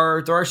there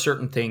are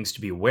certain things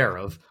to be aware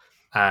of.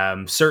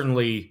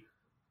 Certainly,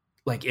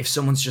 like, if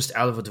someone's just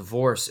out of a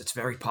divorce, it's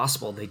very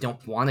possible they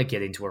don't want to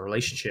get into a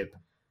relationship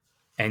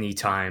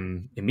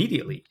anytime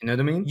immediately. You know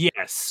what I mean?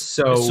 Yes.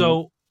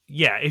 So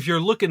yeah, if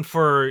you're looking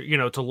for,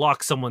 to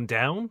lock someone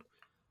down,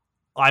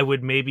 I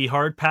would maybe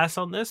hard pass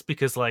on this,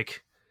 because,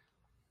 like,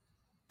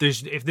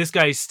 if this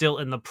guy is still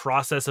in the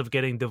process of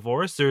getting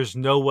divorced, there's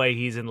no way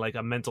he's in, like,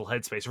 a mental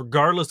headspace,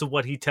 regardless of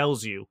what he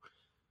tells you,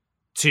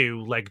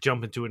 to, like,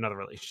 jump into another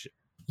relationship.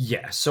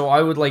 Yeah, so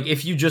I would, like,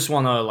 if you just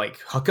want to, like,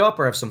 hook up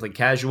or have something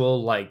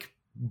casual, like,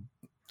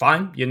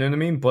 fine, you know what I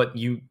mean? But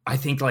I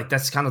think, like,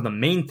 that's kind of the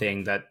main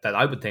thing that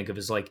I would think of,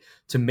 is, like,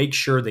 to make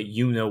sure that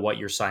you know what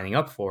you're signing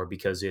up for,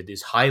 because it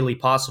is highly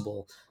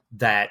possible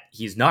that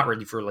he's not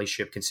ready for a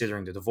relationship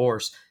considering the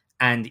divorce.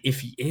 And if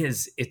he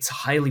is, it's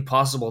highly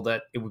possible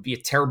that it would be a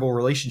terrible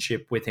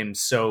relationship with him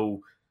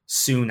so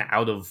soon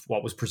out of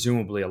what was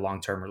presumably a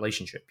long-term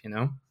relationship,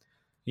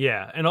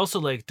 Yeah, and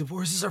also, like,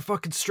 divorces are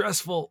fucking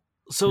stressful.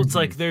 So it's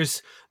like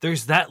there's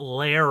that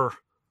layer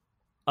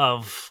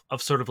of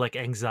sort of, like,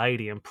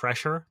 anxiety and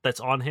pressure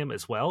that's on him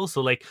as well. So,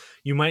 like,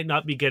 you might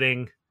not be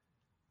getting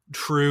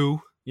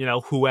true,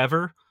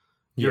 whoever.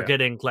 You're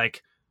getting,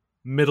 like,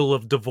 middle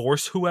of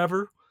divorce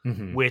whoever.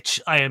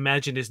 Which I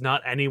imagine is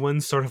not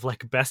anyone's sort of,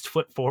 like, best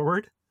foot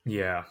forward.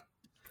 Yeah.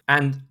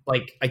 And,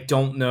 like, I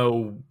don't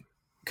know,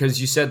 because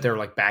you said they're,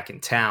 like, back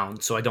in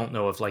town, so I don't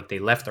know if, like, they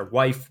left their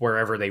wife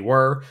wherever they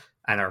were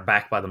and are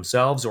back by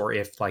themselves, or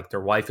if, like,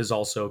 their wife is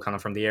also kind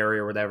of from the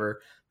area or whatever.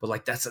 But,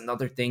 like, that's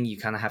another thing you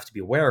kind of have to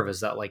be aware of,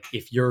 is that, like,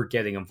 if you're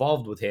getting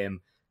involved with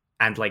him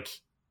and, like,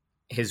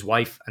 his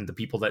wife and the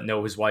people that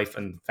know his wife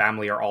and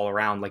family are all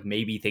around, like,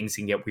 maybe things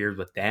can get weird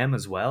with them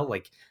as well.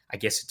 Like, I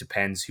guess it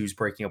depends who's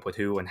breaking up with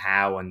who and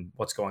how and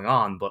what's going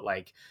on. But,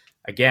 like,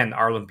 again,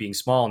 Ireland being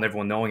small and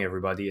everyone knowing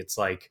everybody, it's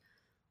like,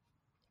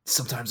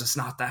 sometimes it's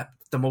not that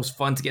the most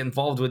fun to get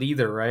involved with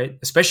either, right?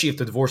 Especially if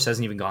the divorce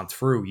hasn't even gone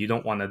through. You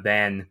don't want to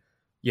then,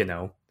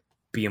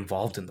 be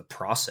involved in the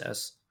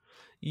process.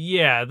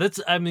 Yeah,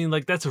 that's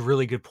a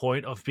really good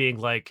point of being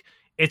like,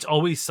 it's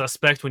always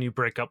suspect when you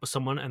break up with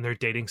someone and they're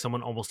dating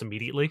someone almost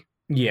immediately.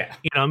 Yeah.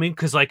 You know what I mean?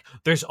 Because, like,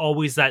 there's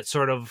always that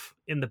sort of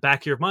in the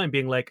back of your mind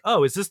being like,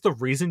 oh, is this the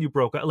reason you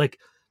broke up? Like,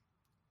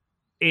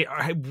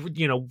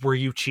 were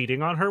you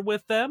cheating on her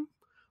with them?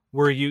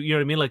 Were you know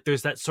what I mean? Like,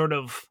 there's that sort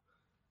of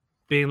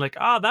being like,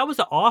 that was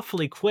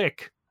awfully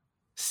quick,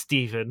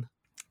 Stephen.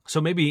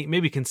 So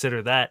maybe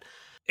consider that.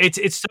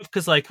 It's tough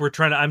because, like,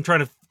 I'm trying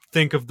to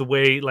think of the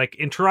way, like,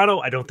 in Toronto,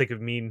 I don't think it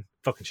would mean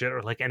fucking shit,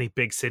 or, like, any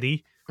big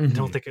city. I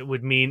don't think it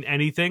would mean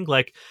anything.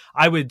 Like,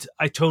 I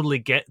totally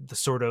get the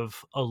sort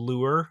of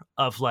allure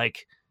of,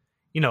 like,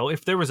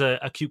 if there was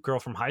a cute girl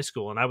from high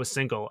school and I was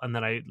single, and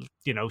then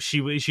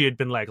she had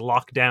been, like,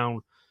 locked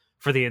down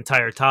for the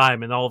entire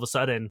time, and all of a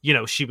sudden,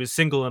 she was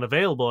single and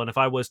available, and if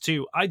I was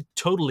too, I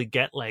totally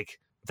get, like,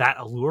 that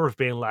allure of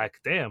being like,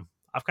 damn,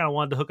 I've kind of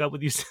wanted to hook up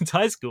with you since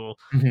high school,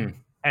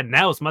 and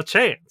now's my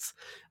chance.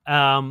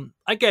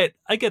 I get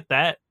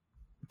that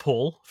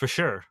pull for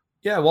sure.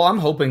 Yeah, well, I'm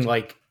hoping,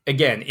 like,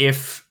 again,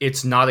 if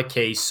it's not a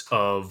case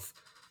of,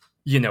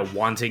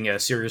 wanting a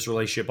serious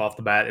relationship off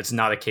the bat, it's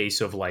not a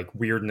case of, like,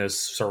 weirdness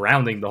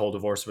surrounding the whole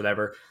divorce,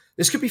 whatever.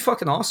 This could be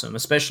fucking awesome,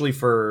 especially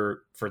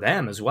for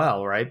them as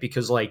well, right?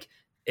 Because, like,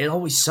 it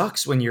always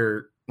sucks when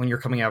you're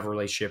coming out of a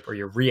relationship or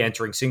you're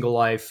re-entering single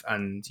life,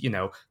 and,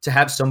 to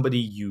have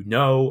somebody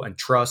and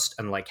trust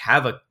and, like,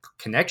 have a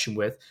connection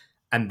with,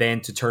 and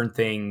then to turn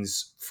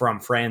things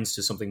from friends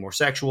to something more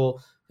sexual,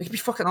 it could be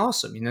fucking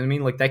awesome. You know what I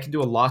mean? Like, that could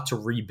do a lot to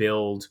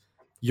rebuild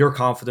your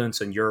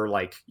confidence and your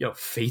like,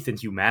 faith in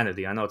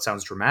humanity. I know it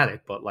sounds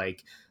dramatic, but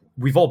like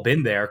we've all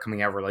been there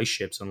coming out of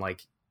relationships, and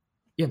like,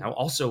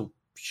 also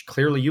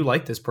clearly you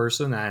like this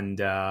person, and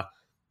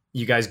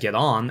you guys get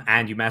on,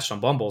 and you matched on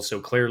Bumble, so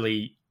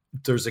clearly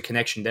there's a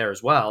connection there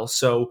as well.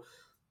 So,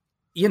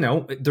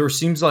 there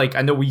seems like,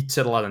 I know we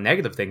said a lot of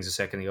negative things a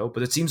second ago,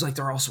 but it seems like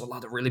there are also a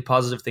lot of really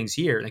positive things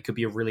here, and it could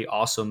be a really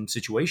awesome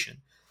situation.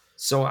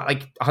 So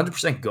like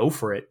 100% go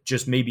for it.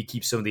 Just maybe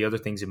keep some of the other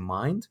things in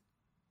mind.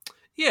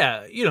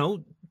 Yeah,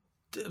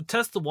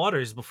 test the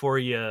waters before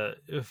you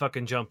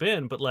fucking jump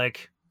in, but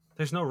like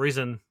there's no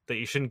reason that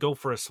you shouldn't go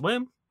for a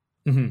swim.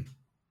 Mm-hmm.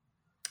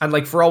 And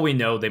like, for all we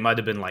know, they might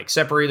have been like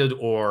separated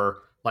or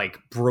like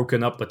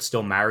broken up but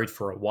still married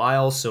for a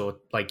while. So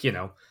like,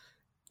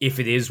 if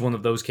it is one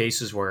of those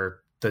cases where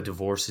the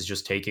divorce is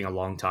just taking a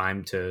long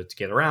time to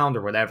get around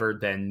or whatever,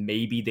 then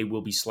maybe they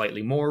will be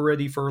slightly more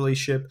ready for a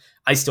relationship.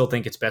 I still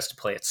think it's best to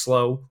play it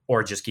slow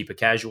or just keep it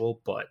casual,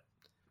 but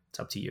it's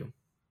up to you.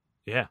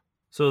 Yeah.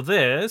 So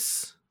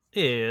this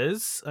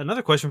is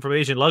another question from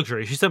Asian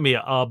Luxury. She sent me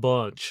a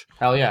bunch.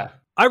 Hell yeah.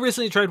 I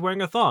recently tried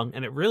wearing a thong,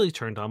 and it really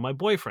turned on my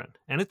boyfriend.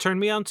 And it turned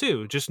me on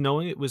too, just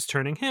knowing it was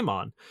turning him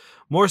on,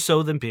 more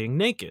so than being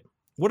naked.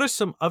 What are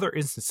some other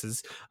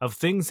instances of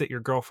things that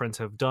your girlfriends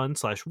have done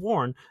 /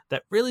 worn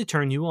that really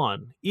turn you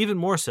on, even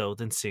more so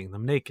than seeing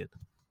them naked?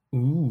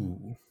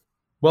 Ooh.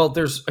 Well,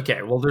 there's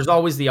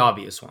always the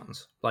obvious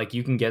ones. Like,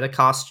 you can get a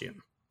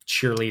costume,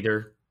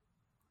 cheerleader,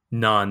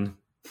 nun,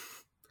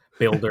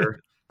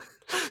 builder,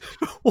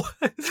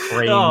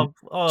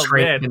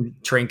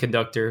 train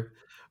conductor.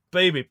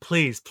 Baby,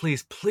 please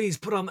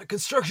put on that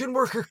construction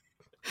worker.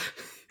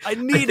 I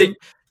need it.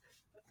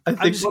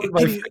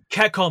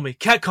 Cat call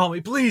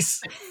me,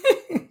 please.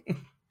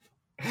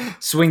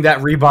 Swing that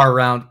rebar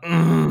around.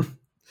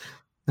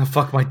 Now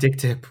fuck my dick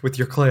tip with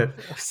your clit.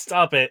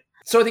 Stop it.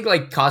 So I think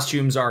like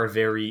costumes are a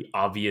very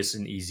obvious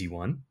and easy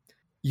one.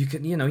 You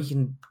can,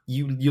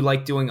 you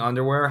like doing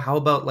underwear. How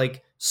about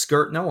like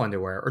skirt no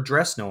underwear or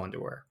dress no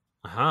underwear?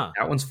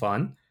 That one's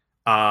fun.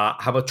 How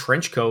about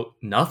trench coat,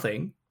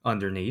 nothing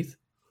underneath?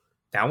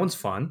 That one's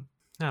fun.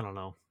 I don't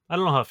know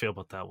how I feel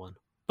about that one,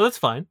 but that's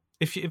fine.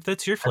 If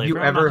that's your flavor.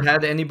 Have you ever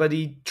had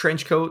anybody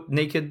trench coat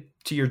naked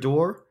to your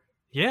door?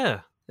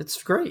 Yeah.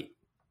 It's great.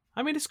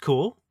 I mean, it's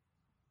cool.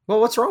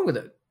 Well, what's wrong with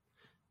it?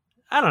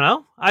 I don't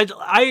know.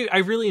 I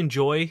really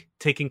enjoy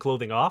taking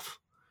clothing off.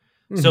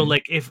 Mm-hmm. So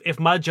like if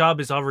my job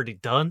is already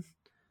done,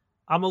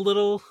 I'm a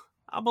little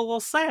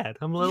sad.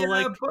 I'm a little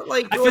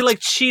I feel like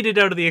cheated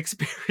out of the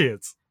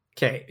experience.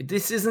 Okay,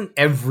 this isn't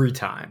every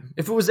time.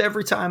 If it was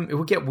every time, it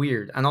would get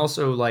weird. And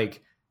also,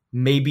 like,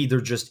 maybe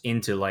they're just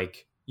into,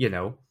 like,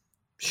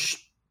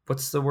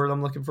 what's the word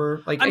I'm looking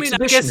for? Like,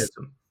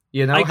 exhibitionism.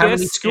 How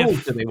many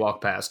schools do they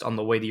walk past on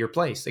the way to your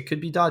place? It could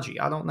be dodgy.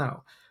 I don't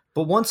know.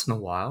 But once in a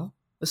while,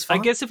 it's fine.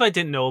 I guess if I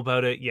didn't know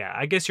about it, yeah,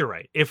 I guess you're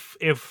right.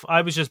 If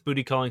I was just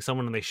booty calling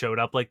someone and they showed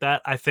up like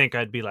that, I think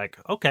I'd be like,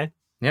 okay.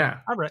 Yeah.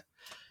 All right.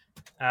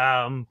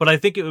 But I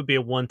think it would be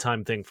a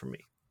one-time thing for me.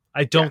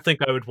 I don't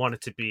think I would want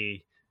it to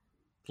be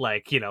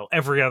like,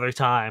 every other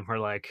time or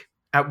like.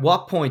 At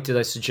what point did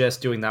I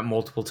suggest doing that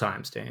multiple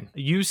times, Dane?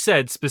 You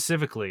said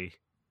specifically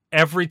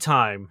every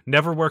time,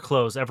 never wear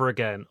clothes ever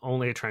again,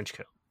 only a trench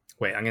coat.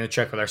 Wait, I'm going to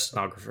check with our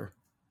stenographer.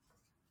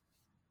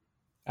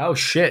 Oh,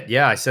 shit.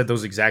 Yeah, I said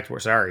those exact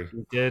words. Sorry.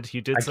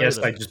 You did I say guess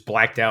that. I just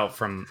blacked out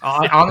from...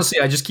 honestly,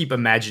 I just keep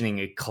imagining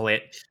a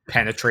clit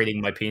penetrating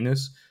my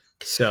penis.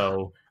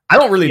 So I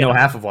don't really know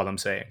half of what I'm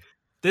saying.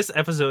 This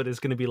episode is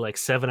going to be like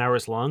 7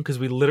 hours long because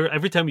we literally,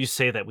 every time you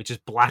say that, we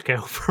just black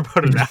out for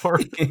about an hour.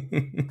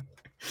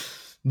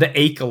 The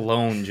ache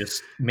alone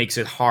just makes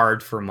it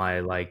hard for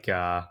my like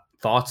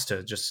thoughts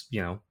to just,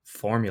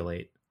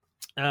 formulate.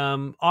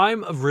 I'm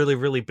a really,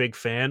 really big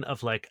fan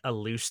of like a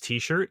loose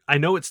t-shirt. I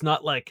know it's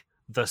not like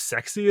the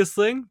sexiest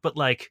thing, but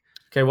like...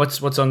 Okay,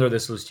 what's under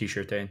this loose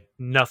t-shirt, Dane?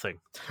 Nothing.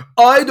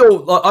 I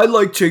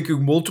like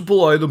taking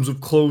multiple items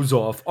of clothes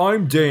off.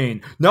 I'm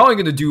Dane. Now I'm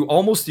going to do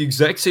almost the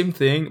exact same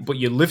thing, but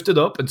you lift it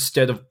up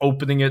instead of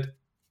opening it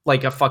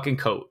like a fucking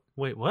coat.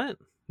 Wait, what?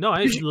 No,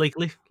 I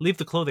leave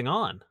the clothing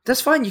on.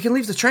 That's fine. You can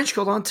leave the trench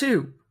coat on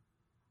too.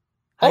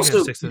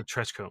 Also, stick to the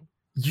trench coat.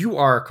 You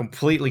are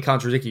completely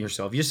contradicting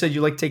yourself. You said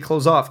you like to take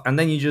clothes off, and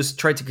then you just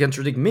tried to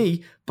contradict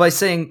me by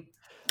saying,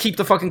 keep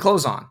the fucking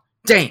clothes on.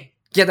 Dane,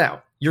 get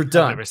out. You're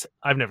done.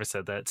 I've never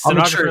said that.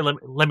 Stenographer,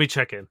 let me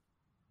check in.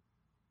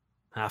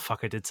 Fuck,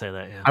 I did say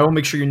that, yeah. I will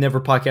make sure you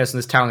never podcast in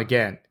this town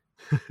again.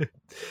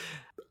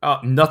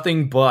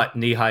 Nothing but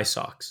knee-high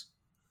socks.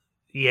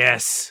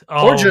 Yes.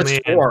 Oh, man.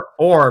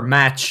 Or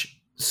match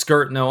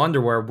skirt no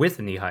underwear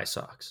with knee-high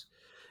socks.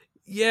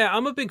 Yeah,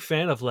 I'm a big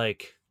fan of,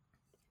 like,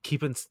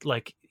 keeping,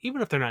 like,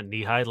 even if they're not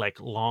knee-high,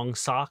 like, long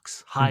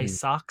socks, high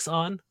socks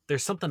on.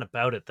 There's something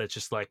about it that's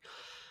just, like...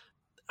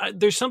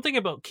 there's something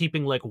about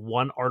keeping like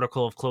one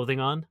article of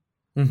clothing on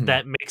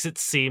that makes it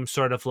seem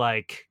sort of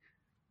like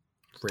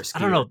risky.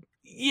 I don't know.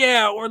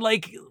 Yeah, or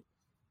like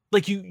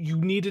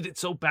you needed it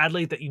so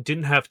badly that you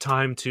didn't have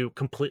time to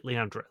completely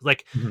undress.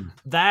 Like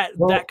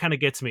that kind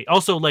of gets me.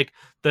 Also, like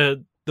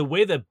the the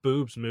way that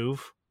boobs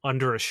move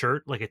under a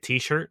shirt, like a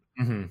t-shirt,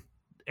 Mm-hmm.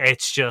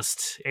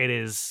 it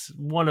is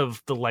one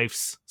of the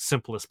life's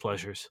simplest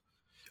pleasures.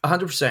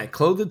 100%.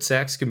 Clothed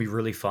sex can be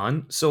really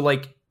fun. So,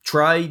 like,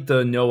 try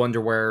the no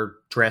underwear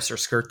dress or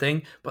skirt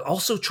thing, but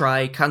also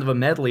try kind of a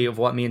medley of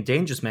what me and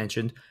Dane just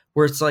mentioned,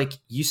 where it's like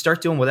you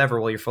start doing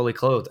whatever while you're fully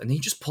clothed, and then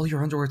you just pull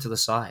your underwear to the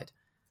side,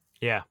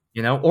 Yeah.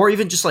 you know, or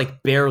even just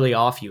like barely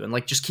off you, and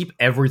like just keep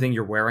everything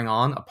you're wearing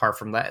on apart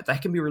from that.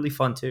 That can be really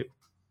fun too.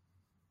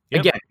 Yep.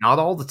 Again, not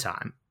all the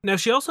time. Now,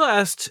 she also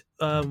asked,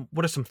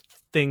 what are some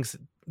things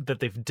that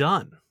they've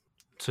done?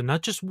 So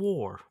not just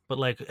war, but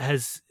like,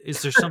 is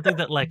there something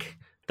that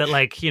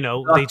you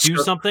know, Not they do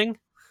sure. something?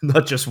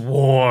 Not just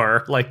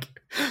war. Like,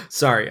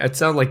 sorry, it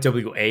sounded like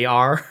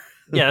WAR.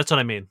 Yeah, that's what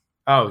I mean.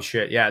 Oh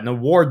shit, yeah. No,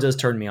 war does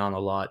turn me on a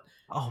lot.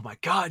 Oh my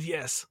God,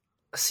 yes.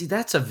 See,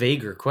 that's a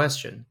vaguer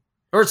question.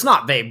 Or it's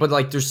not vague, but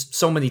like there's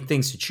so many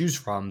things to choose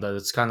from that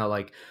it's kind of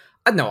like,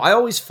 I don't know. I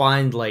always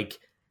find like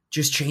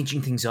just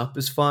changing things up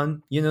is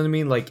fun. You know what I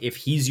mean? Like if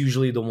he's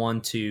usually the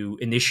one to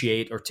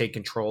initiate or take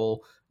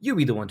control, you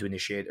be the one to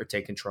initiate or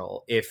take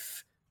control.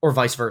 Or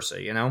vice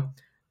versa, you know?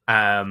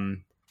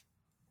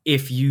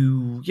 If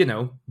you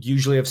know,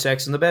 usually have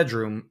sex in the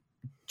bedroom,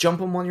 jump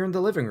him when you're in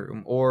the living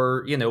room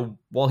or, you know,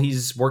 while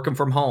he's working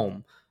from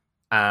home.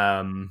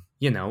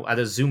 You know, at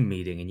a Zoom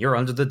meeting and you're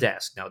under the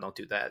desk. No, don't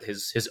do that.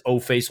 His O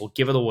face will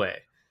give it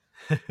away.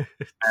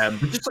 But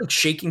just like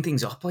shaking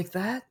things up like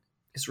that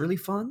is really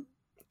fun.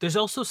 There's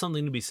also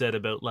something to be said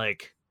about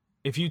like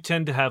if you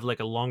tend to have like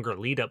a longer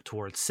lead up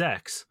towards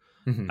sex.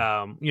 Mhm. You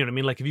know what I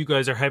mean? Like if you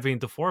guys are heavy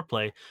into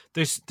foreplay,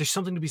 there's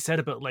something to be said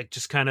about like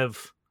just kind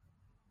of,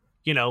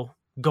 you know,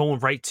 going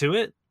right to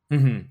it.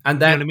 And You know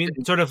that, what I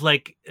mean? Sort of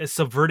like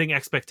subverting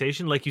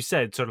expectation, like you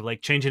said, sort of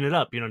like changing it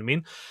up. You know what I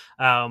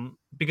mean?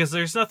 Because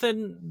there's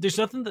nothing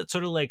that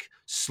sort of like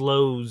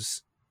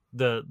slows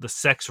the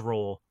sex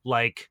role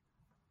like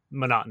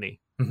monotony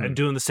Mhm. and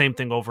doing the same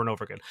thing over and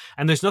over again.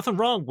 And there's nothing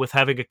wrong with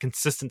having a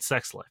consistent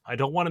sex life. I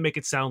don't want to make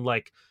it sound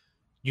like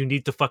you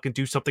need to fucking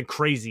do something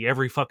crazy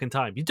every fucking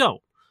time. You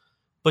don't.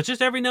 But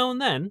just every now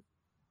and then,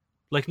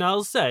 like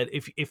Niles said,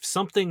 if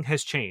something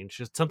has changed,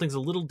 if something's a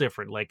little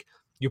different, like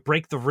you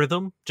break the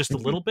rhythm just a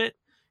Mhm. little bit,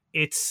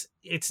 it's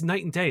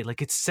night and day.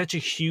 Like it's such a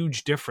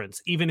huge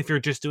difference. Even if you're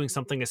just doing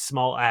something as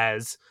small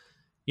as,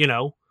 you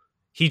know,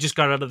 he just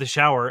got out of the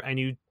shower and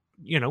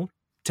you know,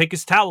 take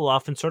his towel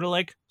off and sort of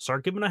like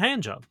start giving a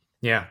hand job.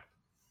 yeah,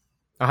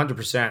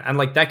 100%. And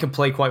like that can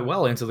play quite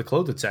well into the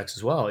clothed sex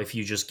as well if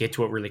you just get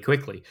to it really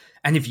quickly.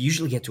 And if you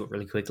usually get to it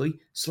really quickly,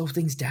 slow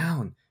things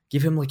down.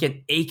 Give him like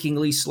an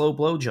achingly slow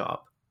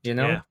blowjob, you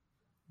know? Yeah.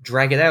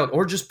 Drag it out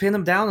or just pin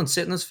him down and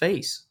sit in his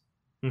face.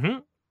 Mm-hmm.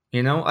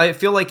 You know, I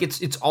feel like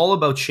it's all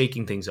about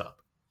shaking things up.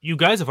 You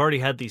guys have already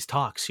had these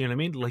talks, you know what I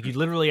mean? Like you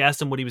literally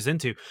asked him what he was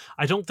into.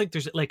 I don't think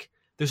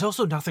there's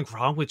also nothing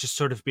wrong with just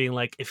sort of being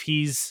like, if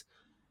he's,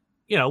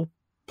 you know,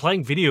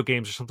 playing video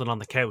games or something on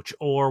the couch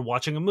or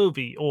watching a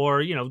movie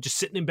or, you know, just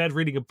sitting in bed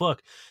reading a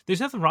book, there's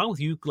nothing wrong with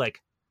you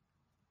like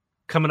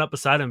coming up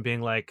beside him being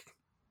like,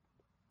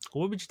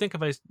 what would you think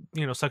if I,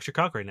 you know, sucked your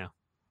cock right now?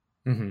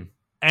 Mm-hmm.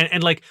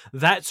 And like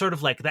that sort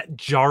of like that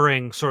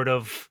jarring sort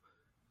of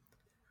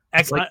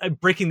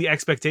breaking the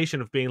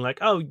expectation of being like,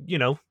 oh, you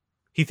know,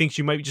 he thinks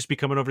you might just be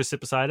coming over to sit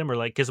beside him or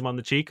like kiss him on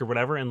the cheek or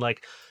whatever. And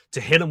like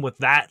to hit him with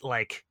that,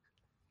 like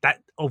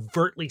that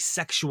overtly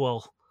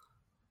sexual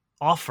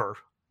offer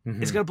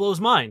Mm-hmm. is going to blow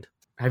his mind.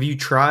 Have you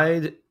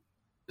tried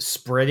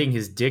spreading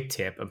his dick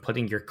tip and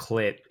putting your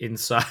clit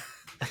inside?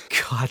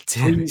 God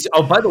damn it.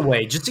 Oh, by the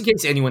way, just in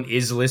case anyone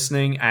is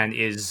listening and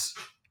is,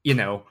 you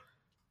know,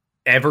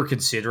 ever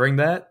considering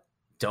that,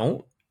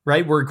 don't,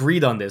 right? We're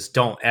agreed on this.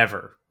 Don't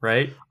ever,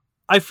 right?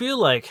 I feel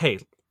like, hey,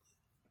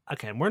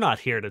 okay, we're not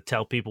here to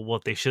tell people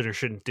what they should or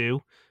shouldn't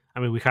do.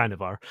 I mean, we kind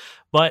of are.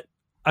 But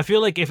I feel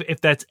like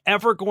if that's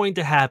ever going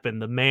to happen,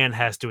 the man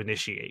has to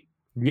initiate.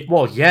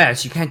 Well,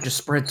 yes, you can't just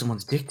spread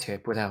someone's dick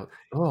tip without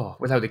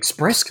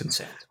express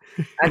consent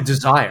and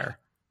desire.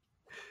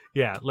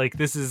 Yeah, like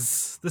this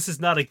is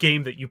not a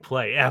game that you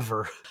play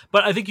ever.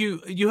 But I think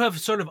you have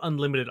sort of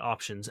unlimited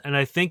options, and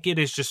I think it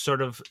is just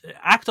sort of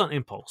act on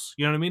impulse.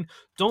 You know what I mean?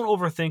 Don't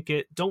overthink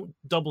it. Don't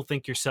double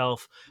think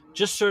yourself.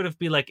 Just sort of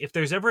be like, if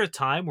there's ever a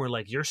time where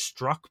like you're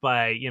struck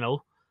by, you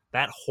know,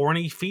 that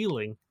horny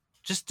feeling,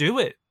 just do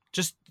it.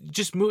 Just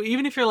move.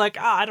 Even if you're like,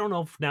 I don't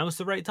know if now is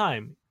the right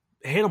time.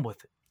 Hit them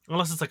with it.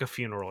 Unless it's like a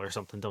funeral or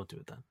something, don't do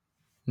it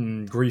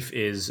then. Grief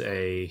is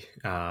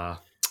an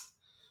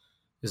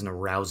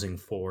arousing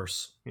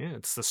force. Yeah,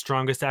 it's the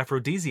strongest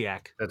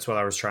aphrodisiac. That's what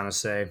I was trying to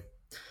say.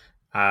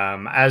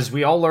 As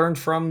we all learned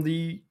from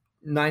the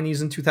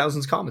 90s and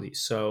 2000s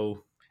comedies.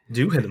 So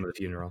do hit them at a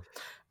funeral.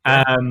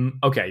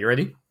 Okay, you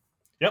ready?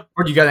 Yep.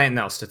 Or do you got anything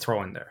else to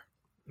throw in there?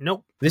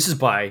 Nope. This is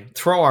by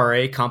Throw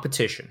RA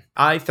Competition.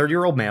 I,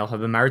 30-year-old male,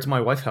 have been married to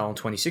my wife Helen,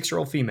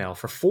 26-year-old female,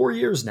 for 4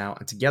 years now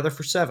and together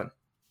for 7.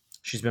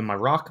 She's been my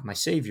rock, my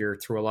savior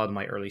through a lot of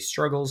my early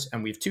struggles,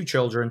 and we have 2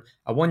 children,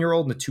 a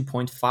 1-year-old and a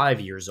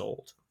 2.5 years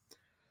old.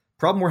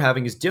 Problem we're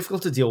having is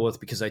difficult to deal with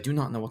because I do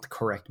not know what the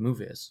correct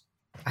move is.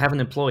 I have an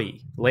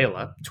employee,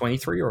 Layla,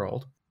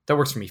 23-year-old, that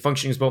works for me,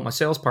 functioning as both my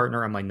sales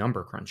partner and my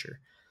number cruncher.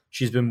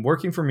 She's been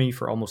working for me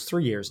for almost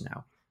 3 years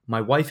now.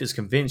 My wife is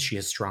convinced she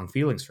has strong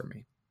feelings for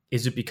me.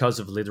 Is it because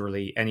of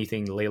literally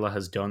anything Layla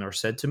has done or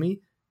said to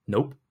me?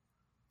 Nope.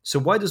 So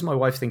why does my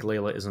wife think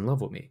Layla is in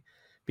love with me?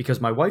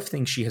 Because my wife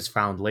thinks she has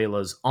found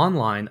Layla's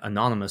online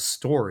anonymous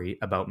story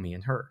about me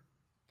and her.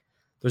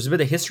 There's a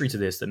bit of history to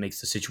this that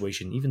makes the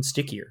situation even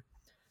stickier.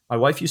 My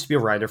wife used to be a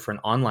writer for an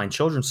online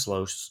children's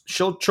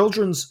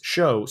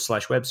show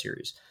 / web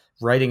series.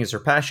 Writing is her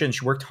passion.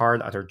 She worked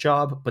hard at her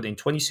job, but in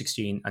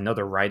 2016,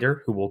 another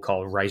writer, who we'll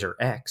call Writer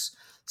X,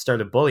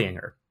 started bullying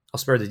her. I'll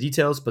spare the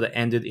details, but it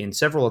ended in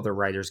several other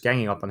writers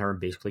ganging up on her and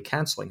basically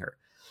canceling her.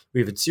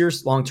 We've had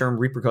serious long-term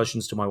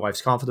repercussions to my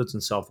wife's confidence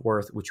and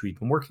self-worth, which we've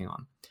been working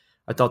on.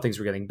 I thought things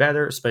were getting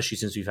better, especially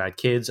since we've had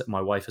kids.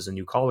 My wife has a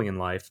new calling in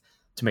life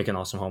to make an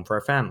awesome home for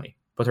our family.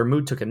 But her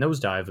mood took a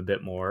nosedive a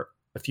bit more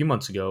a few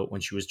months ago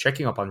when she was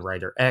checking up on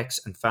Writer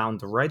X and found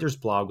the writer's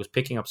blog was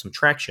picking up some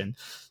traction,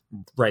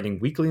 writing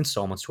weekly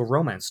installments to a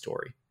romance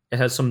story. It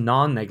has some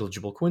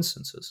non-negligible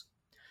coincidences.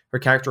 Her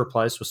character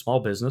applies to a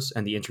small business,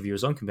 and the interview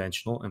is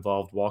unconventional,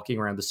 involved walking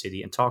around the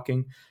city and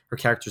talking. Her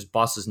character's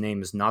boss's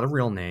name is not a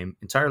real name,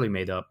 entirely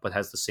made up, but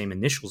has the same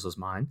initials as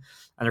mine,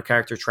 and her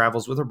character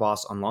travels with her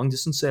boss on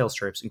long-distance sales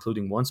trips,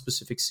 including one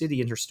specific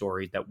city in her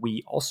story that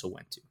we also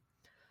went to.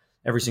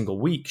 Every single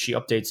week, she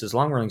updates this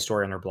long-running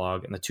story on her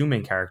blog, and the two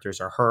main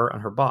characters are her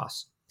and her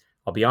boss.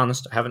 I'll be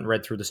honest, I haven't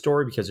read through the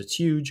story because it's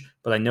huge,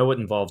 but I know it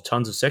involved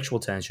tons of sexual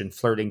tension,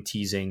 flirting,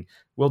 teasing,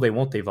 will they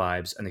won't they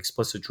vibes, and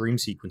explicit dream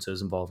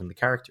sequences involving the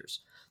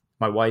characters.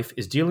 My wife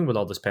is dealing with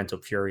all this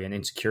pent-up fury and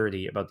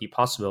insecurity about the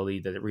possibility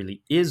that it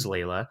really is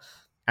Layla,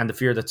 and the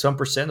fear that some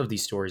percent of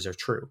these stories are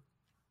true.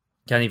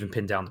 Can't even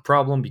pin down the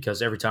problem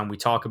because every time we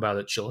talk about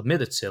it, she'll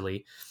admit it's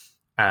silly.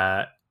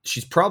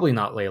 She's probably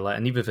not Layla,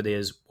 and even if it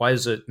is, why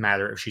does it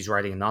matter if she's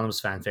writing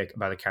anonymous fanfic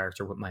about a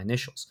character with my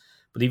initials?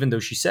 But even though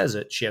she says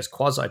it, she has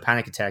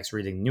quasi-panic attacks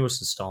reading the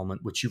newest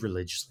installment, which she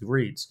religiously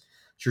reads.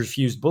 She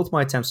refused both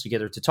my attempts to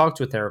get her to talk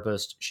to a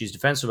therapist. She's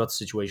defensive about the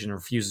situation and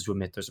refuses to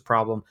admit there's a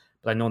problem,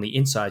 but I know on the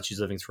inside she's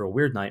living through a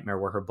weird nightmare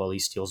where her bully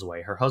steals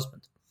away her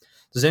husband.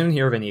 Does anyone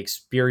here have any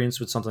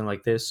experience with something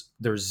like this?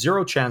 There's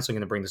zero chance I'm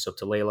going to bring this up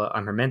to Layla.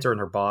 I'm her mentor and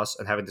her boss,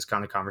 and having this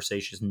kind of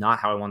conversation is not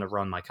how I want to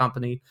run my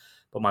company,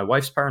 but my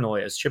wife's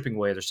paranoia is chipping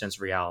away at her sense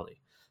of reality.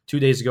 2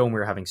 days ago when we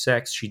were having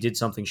sex, she did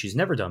something she's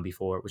never done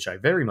before, which I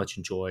very much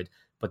enjoyed,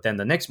 but then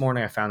the next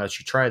morning I found out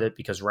she tried it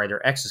because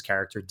Writer X's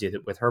character did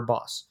it with her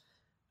boss.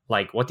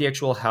 Like, what the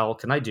actual hell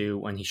can I do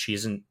when she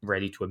isn't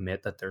ready to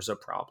admit that there's a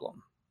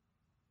problem?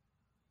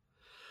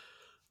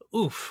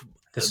 Oof.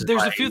 There's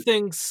a few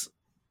things.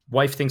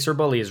 Wife thinks her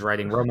bully is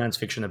writing romance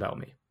fiction about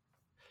me.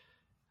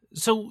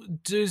 So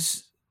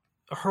does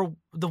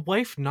the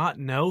wife not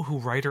know who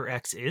Writer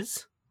X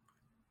is?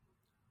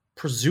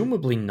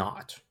 Presumably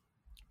not.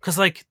 Because,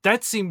 like,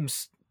 that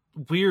seems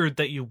weird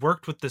that you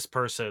worked with this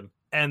person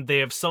and they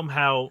have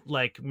somehow,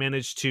 like,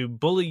 managed to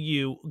bully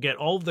you, get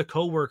all of the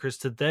coworkers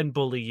to then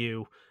bully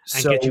you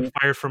and get you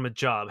fired from a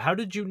job. How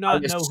did you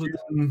not know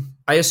who?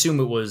 I assume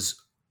it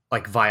was,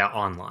 like, via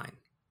online.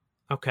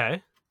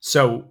 Okay.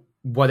 So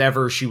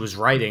whatever she was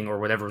writing or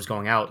whatever was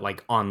going out,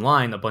 like,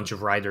 online, a bunch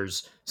of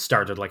writers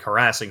started, like,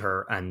 harassing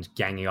her and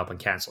ganging up and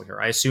canceling her.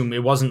 I assume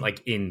it wasn't,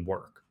 like, in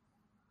work.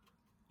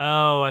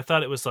 Oh, I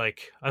thought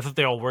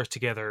they all worked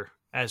together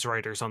as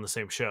writers on the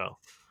same show.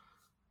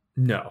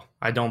 No,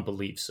 I don't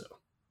believe so.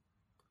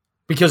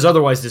 Because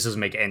otherwise this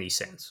doesn't make any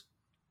sense.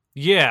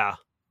 Yeah.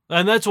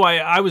 And that's why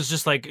I was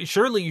just like,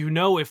 surely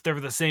if they're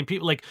the same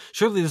people. Like,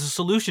 surely the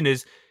solution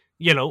is,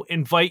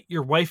 invite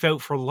your wife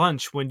out for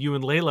lunch when you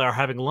and Layla are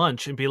having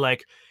lunch and be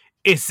like,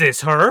 is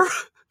this her?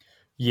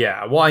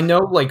 Yeah, well, I know,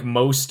 like,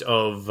 most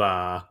of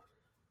the,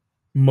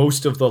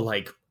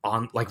 like,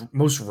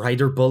 most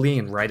writer bullying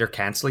and writer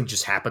canceling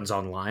just happens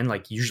online,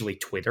 like, usually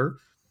Twitter.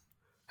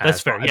 That's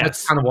fair, yes.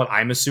 That's kind of what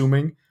I'm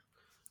assuming.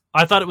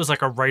 I thought it was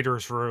like a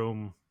writer's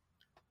room,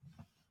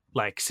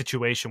 like,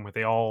 situation where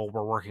they all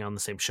were working on the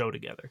same show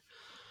together.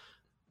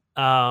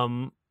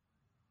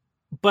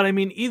 But I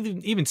mean,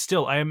 even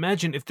still, I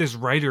imagine if this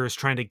writer is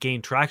trying to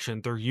gain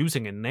traction, they're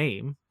using a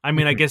name. I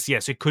mean, I guess,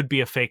 yes, it could be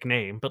a fake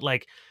name, but,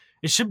 like,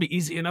 it should be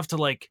easy enough to,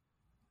 like,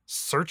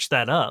 search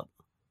that up,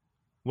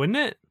 wouldn't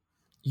it?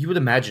 You would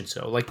imagine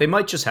so. Like, they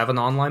might just have an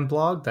online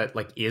blog that,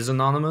 like, is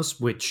anonymous,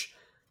 which,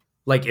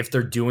 like, if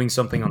they're doing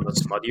something on the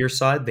smuttier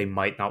side, they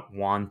might not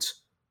want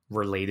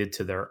related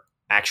to their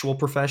actual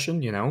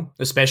profession,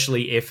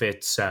 especially if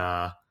it's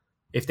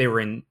if they were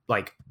in,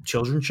 like,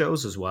 children's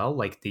shows as well,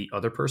 like the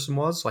other person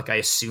was. Like, I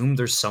assume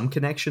there's some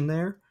connection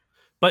there.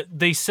 But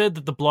they said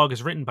that the blog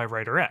is written by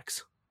Writer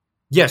X.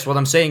 Yes, what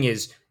I'm saying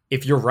is,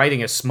 if you're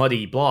writing a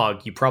smutty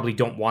blog, you probably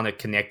don't want to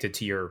connect it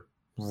to your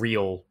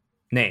real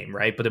name,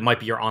 right? But it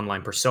might be your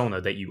online persona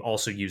that you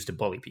also use to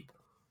bully people.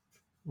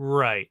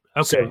 Right.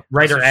 Okay. So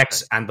Writer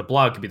X and the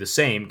blog could be the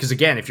same. Because,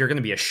 again, if you're going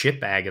to be a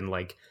shitbag and,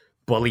 like,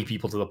 bully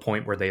people to the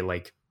point where they,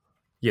 like,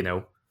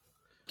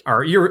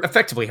 you're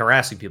effectively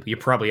harassing people, you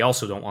probably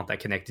also don't want that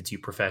connected to you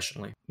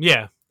professionally.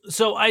 Yeah.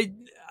 So I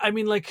I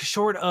mean, like,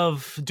 short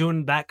of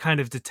doing that kind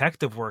of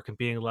detective work and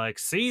being like,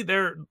 see,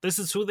 this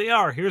is who they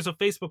are. Here's a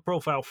Facebook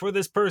profile for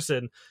this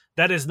person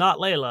that is not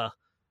Layla.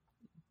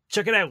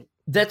 Check it out.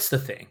 That's the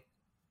thing.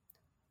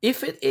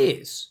 If it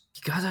is,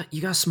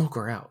 you gotta smoke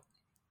her out.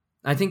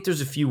 I think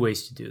there's a few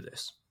ways to do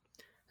this.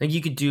 I think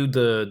you could do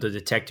the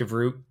detective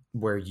route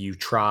where you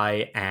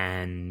try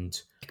and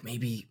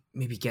maybe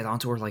get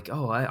onto her like,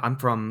 oh, I'm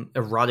from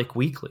Erotic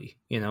Weekly,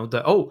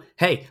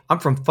 hey, I'm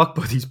from Fuck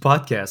Buddies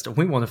Podcast, and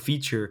we want to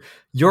feature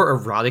your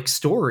erotic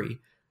story.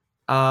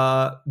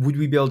 Would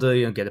we be able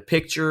to get a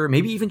picture,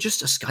 maybe even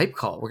just a Skype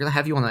call? We're gonna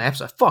have you on an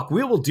episode. Fuck,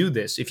 we will do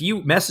this. If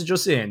you message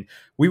us in,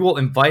 we will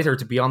invite her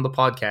to be on the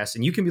podcast,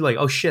 and you can be like,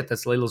 oh shit,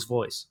 that's Layla's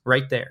voice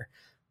right there.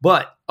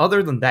 But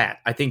other than that,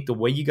 I think the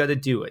way you got to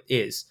do it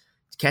is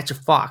to catch a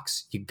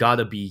fox, you got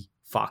to be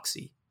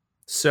foxy.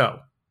 So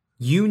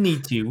you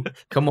need to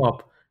come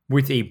up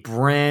with a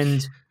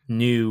brand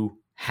new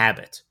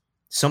habit,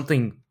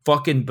 something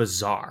fucking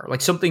bizarre,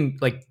 like something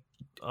like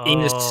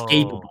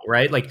inescapable,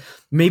 right? Like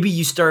maybe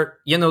you start,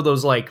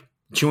 those like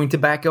chewing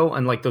tobacco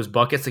and like those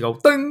buckets that go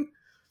ding.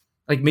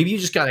 Like maybe you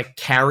just got to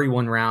carry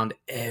one around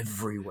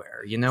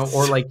everywhere,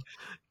 or like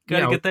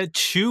gotta get that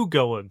chew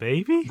going,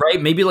 baby.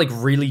 Right? Maybe like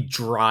really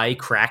dry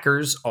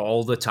crackers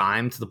all the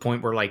time to the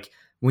point where like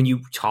when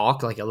you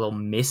talk, like a little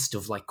mist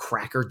of like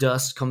cracker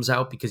dust comes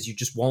out because you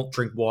just won't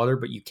drink water,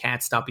 but you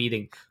can't stop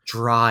eating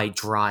dry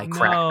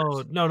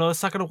crackers. No,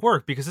 that's not going to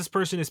work because this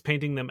person is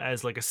painting them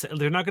as like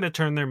they're not going to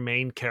turn their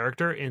main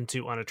character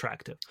into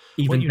unattractive.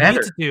 Even what you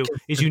better, need to do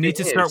is you need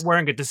to start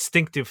wearing a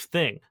distinctive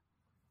thing.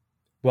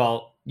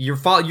 Well, you're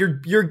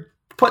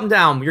putting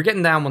down, you're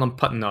getting down when I'm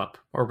putting up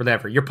or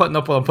whatever. You're putting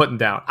up when I'm putting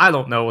down. I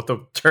don't know what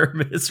the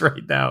term is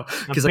right now.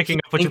 I'm picking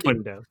up what you're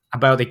putting down.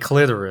 About a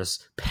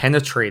clitoris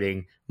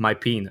penetrating my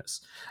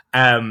penis.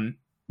 Yeah,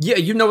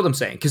 you know what I'm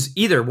saying. Because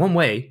either one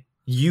way,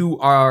 you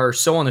are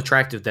so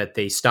unattractive that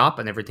they stop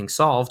and everything's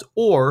solved,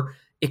 or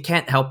it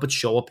can't help but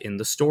show up in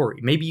the story.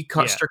 Maybe you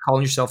start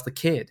calling yourself the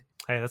kid.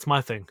 Hey, that's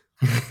my thing.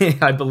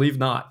 I believe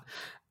not.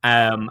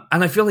 And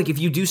I feel like if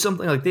you do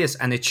something like this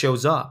and it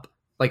shows up,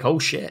 like, oh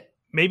shit.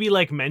 Maybe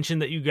like mention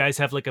that you guys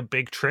have like a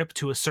big trip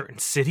to a certain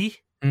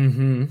city.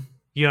 Mm-hmm.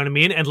 You know what I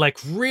mean? And like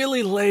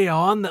really lay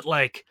on that,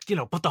 like,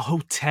 about the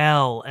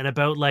hotel and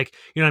about like,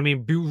 you know what I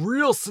mean? Be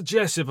real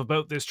suggestive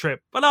about this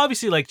trip. But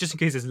obviously, like, just in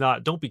case it's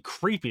not, don't be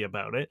creepy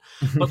about it.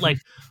 But like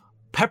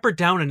pepper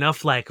down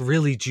enough like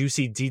really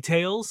juicy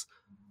details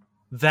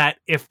that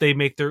if they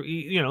make their,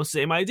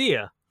 same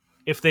idea.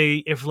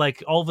 If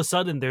like all of a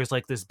sudden there's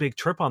like this big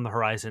trip on the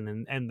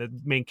horizon and the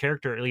main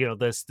character,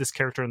 this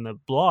character in the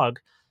blog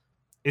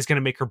is going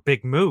to make her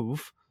big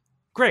move.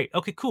 Great.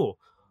 Okay, cool.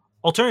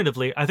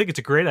 Alternatively, I think it's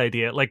a great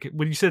idea. Like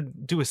when you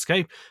said do a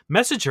Skype,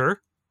 message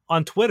her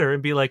on Twitter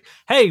and be like,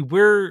 "Hey,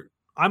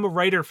 I'm a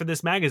writer for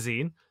this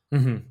magazine.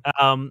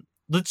 Mm-hmm.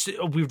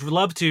 We'd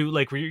love to,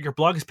 like, your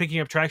blog is picking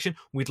up traction.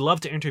 We'd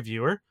love to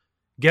interview her.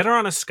 Get her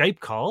on a Skype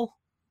call.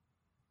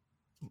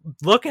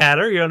 Look at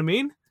her, you know what I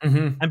mean?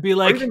 Mm-hmm. And be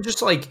like, or even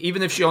just like,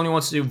 even if she only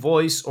wants to do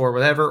voice or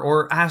whatever,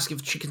 or ask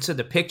if she can send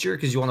a picture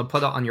because you want to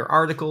put it on your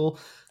article.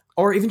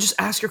 Or even just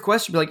ask your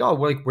question, be like, oh,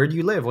 like, where do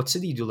you live? What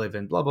city do you live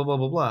in? Blah, blah, blah,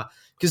 blah, blah.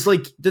 Because,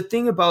 like, the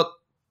thing about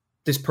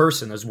this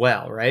person as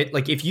well, right?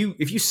 Like, if you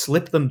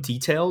slip them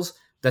details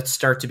that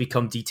start to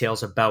become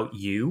details about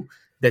you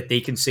that they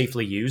can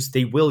safely use,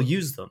 they will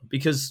use them.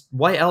 Because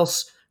why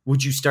else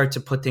would you start to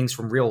put things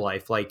from real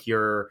life, like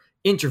your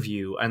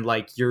interview and,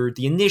 like, the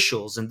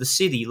initials and the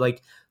city?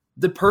 Like,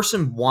 the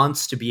person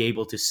wants to be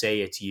able to say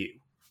it's you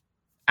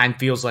and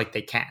feels like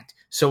they can't.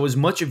 So as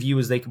much of you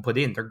as they can put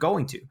in, they're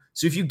going to.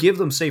 So if you give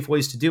them safe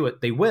ways to do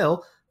it, they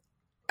will.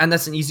 And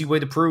that's an easy way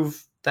to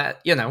prove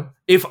that,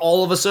 if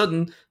all of a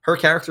sudden her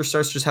character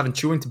starts just having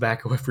chewing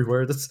tobacco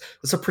everywhere, that's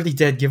a pretty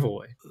dead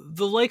giveaway.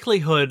 The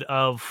likelihood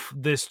of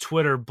this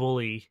Twitter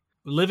bully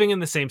living in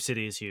the same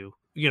city as you,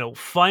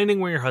 finding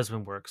where your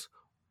husband works,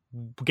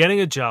 getting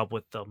a job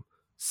with them,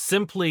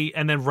 simply,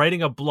 and then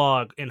writing a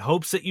blog in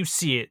hopes that you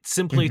see it,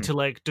 simply to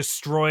like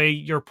destroy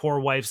your poor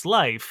wife's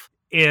life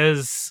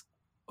is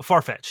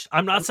far-fetched.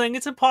 I'm not saying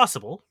it's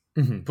impossible,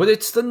 but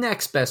it's the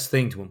next best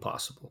thing to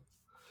impossible.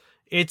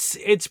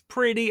 It's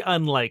pretty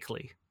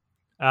unlikely,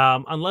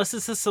 unless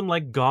this is some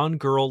like Gone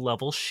Girl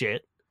level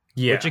shit,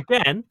 which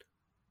again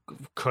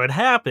could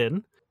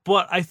happen.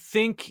 But I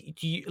think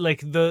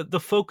the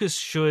focus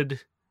should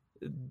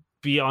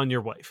be on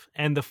your wife,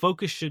 and the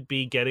focus should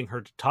be getting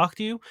her to talk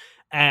to you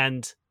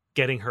and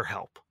getting her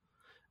help.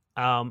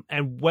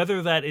 And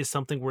whether that is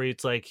something where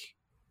it's like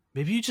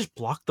maybe you just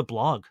block the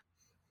blog.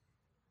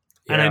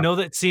 And I know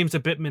that seems a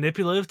bit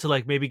manipulative to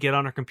like maybe get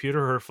on her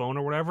computer or her phone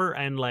or whatever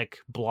and like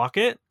block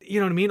it. You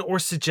know what I mean? Or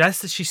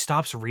suggest that she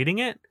stops reading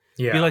it.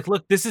 Yeah. Be like,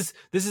 look, this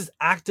is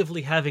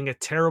actively having a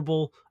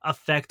terrible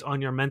effect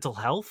on your mental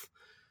health.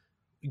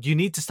 You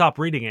need to stop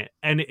reading it.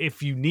 And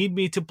if you need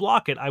me to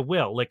block it, I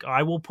will. Like,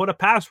 I will put a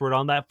password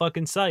on that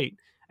fucking site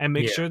and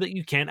make sure that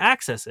you can't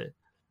access it.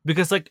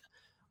 Because like,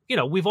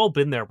 we've all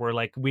been there where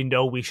like we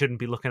know we shouldn't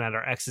be looking at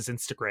our ex's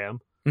Instagram.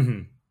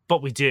 Mm-hmm.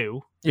 But we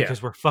do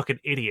because we're fucking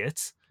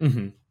idiots.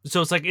 Mm-hmm.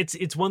 So it's like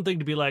it's one thing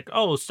to be like,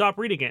 oh, stop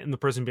reading it, and the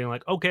person being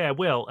like, okay, I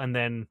will, and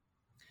then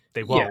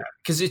they won't. Yeah,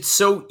 because it's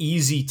so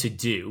easy to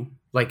do.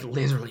 Like,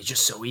 literally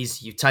just so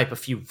easy. You type a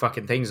few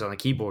fucking things on a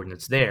keyboard and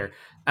it's there.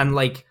 And,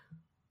 like,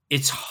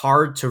 it's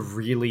hard to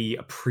really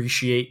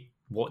appreciate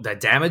what the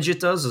damage it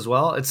does as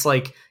well. It's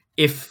like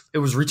if it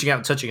was reaching out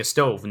and touching a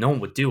stove, no one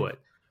would do it.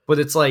 But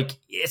it's like,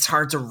 it's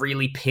hard to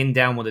really pin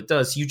down what it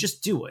does. You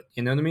just do it.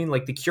 You know what I mean?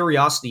 Like, the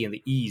curiosity and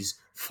the ease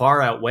far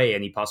outweigh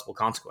any possible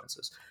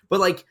consequences. But,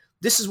 like,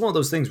 this is one of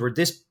those things where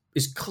this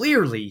is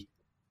clearly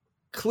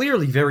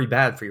very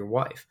bad for your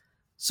wife.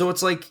 So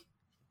it's like,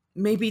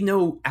 maybe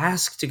no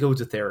ask to go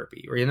to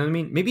therapy, or you know what I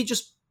mean? Maybe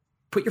just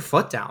put your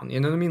foot down, you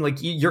know what I mean? Like,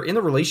 you're in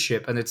a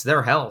relationship and it's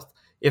their health.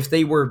 If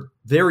they were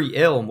very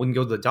ill and wouldn't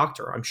go to the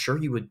doctor, I'm sure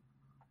you would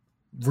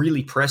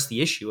really press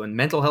the issue. And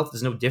mental health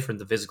is no different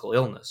than physical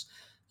illness.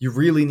 You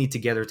really need to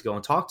get her to go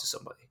and talk to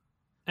somebody.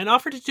 And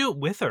offer to do it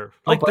with her.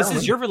 Like, by this all is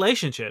means. your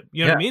relationship.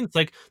 You know what I mean? It's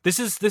like, this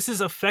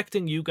is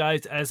affecting you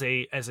guys as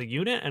a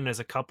unit and as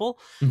a couple.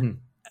 Mhm.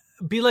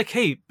 Be like,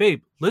 hey,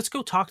 babe, let's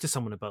go talk to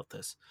someone about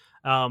this.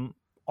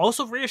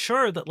 Also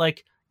reassure that,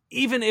 like,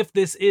 even if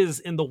this is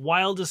in the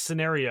wildest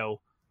scenario,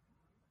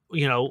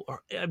 you know,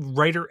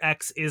 writer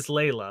X is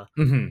Layla,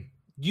 Mhm.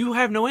 you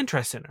have no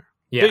interest in her.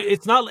 Yeah.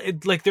 It's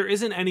not like there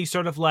isn't any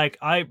sort of like,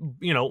 I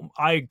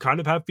kind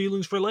of have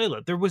feelings for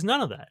Layla. There was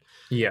none of that.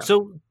 Yeah.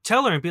 So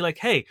tell her and be like,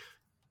 hey,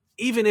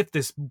 even if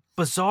this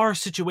bizarre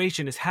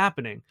situation is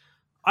happening,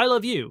 I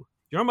love you.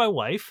 You're my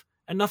wife,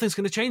 and nothing's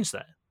going to change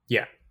that.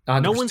 Yeah.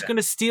 No one's 100%. going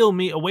to steal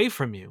me away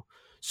from you.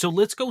 So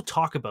let's go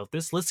talk about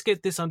this. Let's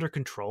get this under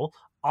control.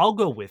 I'll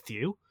go with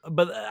you.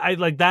 But I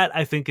like that,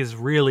 I think, is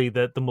really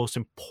the most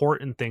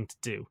important thing to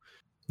do.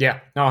 Yeah,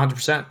 no,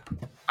 100%.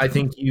 I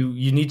think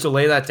you need to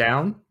lay that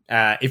down.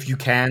 If you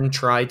can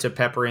try to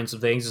pepper in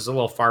some things, it's a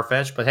little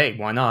far-fetched, but hey,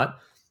 why not?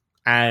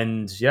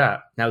 And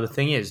yeah, now the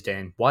thing is,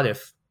 Dan, what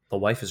if the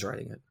wife is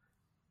writing it?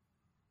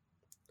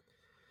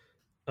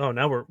 Oh,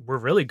 now we're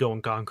really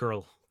going Gone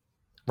Girl.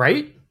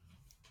 Right?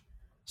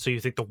 So you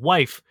think the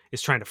wife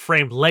is trying to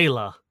frame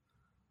Layla?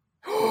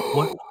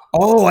 What?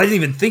 Oh, I didn't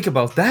even think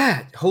about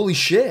that. Holy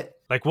shit.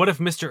 Like, what if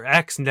Mr.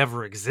 X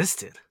never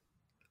existed?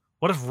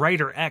 What if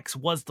Writer X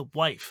was the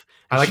wife?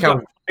 I like She how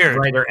got fired.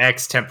 Writer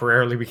X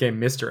temporarily became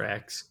Mr.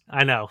 X.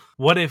 I know.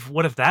 What if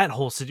that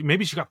whole situation?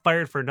 Maybe she got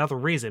fired for another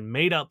reason.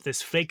 Made up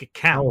this fake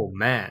account. Oh,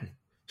 man.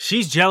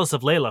 She's jealous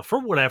of Layla for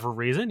whatever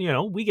reason. You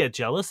know, we get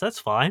jealous. That's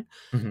fine.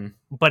 Mm-hmm.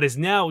 But is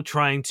now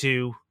trying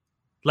to,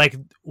 like,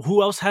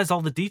 who else has all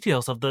the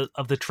details of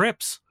the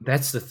trips?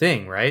 That's the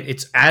thing, right?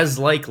 It's as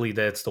likely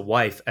that it's the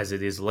wife as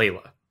it is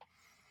Layla.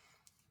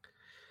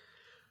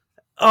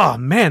 Oh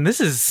man,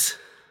 this is.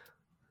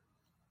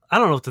 I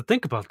don't know what to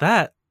think about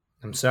that.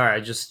 I'm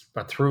sorry,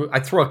 I threw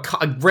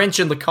a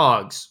wrench in the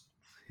cogs,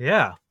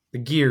 Yeah. the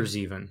gears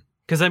even.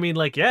 Because I mean,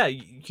 like, yeah,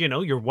 you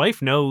know, your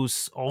wife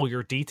knows all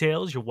your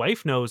details. Your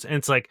wife knows, and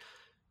it's like,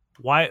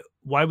 why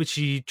would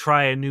she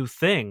try a new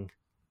thing?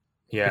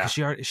 Yeah.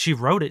 Because she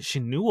wrote it. She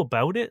knew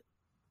about it.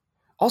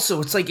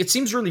 Also, it's like, it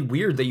seems really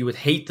weird that you would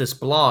hate this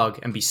blog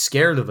and be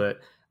scared of it,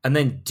 and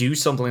then do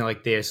something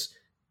like this,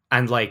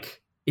 and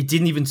like, it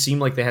didn't even seem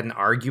like they had an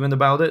argument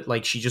about it.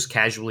 Like, she just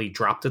casually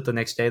dropped it the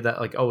next day that,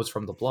 like, oh, it's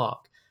from the blog,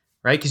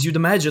 right? Because you'd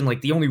imagine,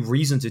 like, the only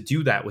reason to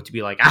do that would to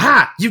be like,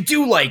 aha, you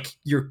do like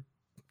your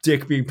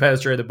dick being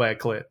penetrated by a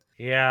clit.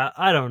 Yeah,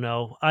 I don't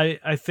know.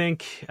 I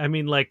think, I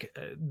mean, like,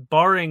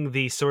 barring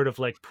the sort of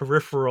like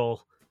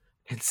peripheral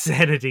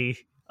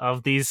insanity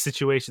of these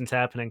situations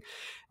happening,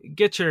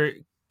 get your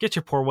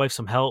poor wife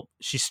some help.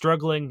 She's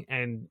struggling,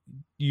 and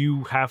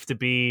you have to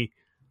be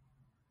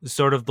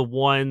sort of the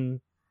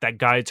one that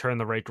guides her in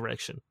the right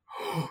direction.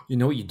 You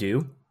know what you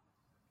do?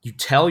 You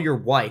tell your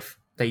wife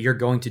that you're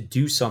going to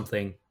do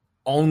something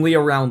only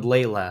around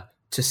Layla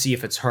to see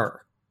if it's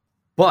her.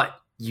 But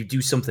you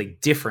do something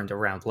different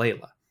around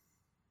Layla.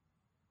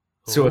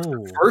 So if Ooh.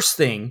 the first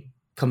thing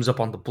comes up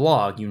on the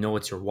blog, you know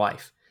it's your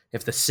wife.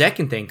 If the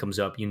second thing comes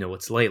up, you know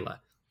it's Layla.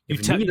 You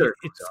If tell neither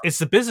comes up, it's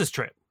the business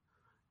trip.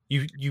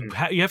 You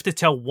have to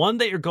tell one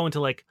that you're going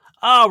to, like,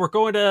 oh, we're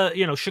going to,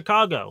 you know,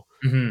 Chicago.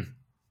 Mhm.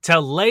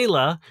 Tell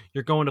Layla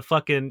you're going to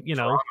fucking, you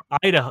know,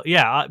 Idaho.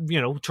 Yeah, you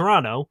know,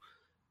 Toronto.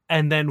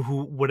 And then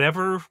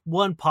whatever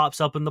one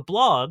pops up in the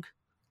blog.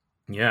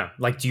 Yeah.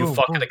 Like, do you Boom,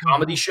 fuck boom, at a boom,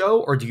 comedy boom.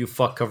 show, or do you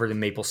fuck covered in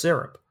maple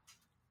syrup?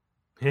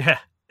 Yeah.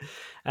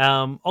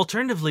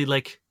 Alternatively,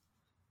 like,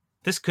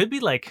 this could be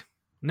like,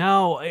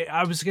 no,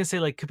 I was going to say,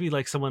 like, could be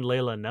like someone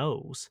Layla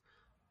knows.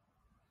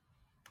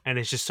 And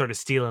it's just sort of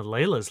stealing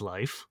Layla's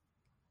life.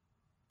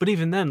 But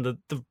even then,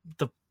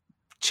 the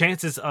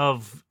chances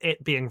of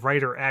it being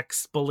Writer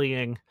X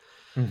bullying,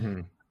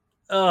 Mm-hmm.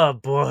 oh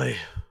boy.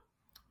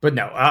 But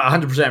no,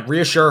 100%.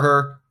 Reassure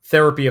her,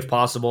 therapy if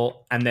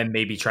possible, and then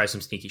maybe try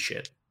some sneaky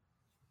shit.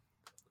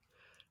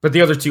 But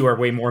the other two are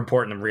way more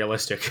important and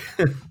realistic.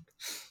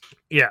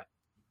 Yeah,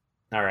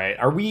 All right,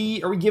 are we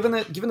giving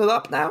it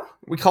up now?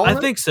 We calling I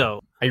it? think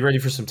so. Are you ready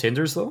for some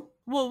Tinders though?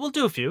 We'll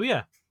do a few,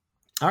 yeah.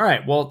 All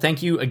right. Well,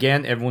 thank you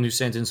again, everyone who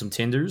sent in some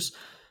Tinders.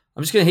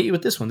 I'm just gonna hit you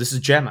with this one. This is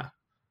Gemma.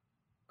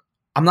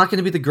 I'm not going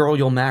to be the girl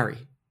you'll marry,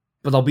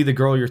 but I'll be the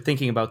girl you're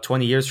thinking about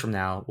 20 years from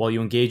now while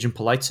you engage in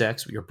polite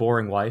sex with your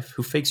boring wife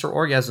who fakes her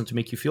orgasm to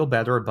make you feel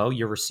better about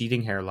your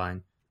receding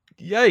hairline.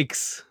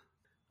 Yikes.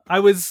 I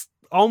was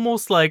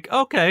almost like,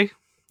 okay,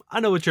 I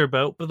know what you're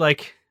about, but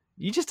like,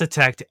 you just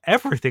attacked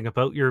everything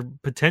about your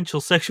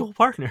potential sexual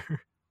partner.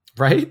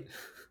 Right?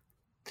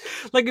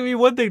 Like, it'd be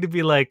one thing to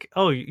be like,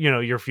 oh,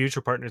 your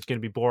future partner is going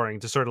to be boring,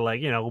 to sort of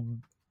like,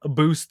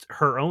 boost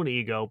her own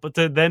ego, but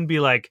to then be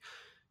like,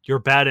 you're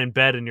bad in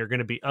bed and you're going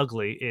to be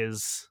ugly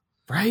is...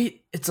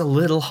 Right? It's a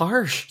little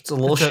harsh. It's a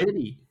little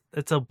shitty.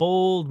 It's a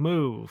bold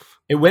move.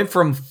 It went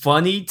from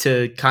funny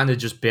to kind of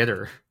just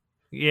bitter.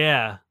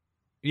 Yeah.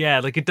 Yeah,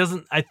 like it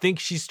doesn't... I think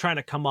she's trying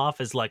to come off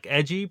as like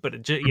edgy, but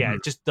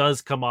it just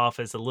does come off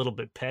as a little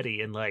bit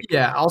petty and like...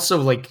 Yeah, also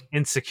like...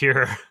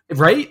 insecure.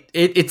 Right?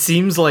 It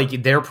seems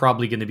like they're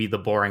probably going to be the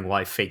boring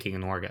wife faking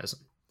an orgasm.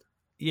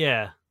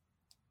 Yeah.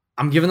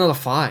 I'm giving it a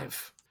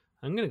 5.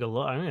 I'm going to go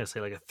low. I'm going to say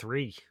like a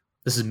 3.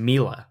 This is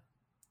Mila.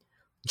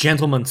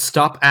 Gentlemen,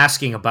 stop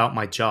asking about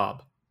my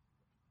job.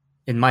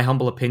 In my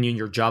humble opinion,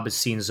 your job is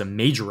seen as a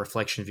major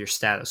reflection of your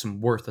status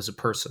and worth as a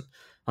person.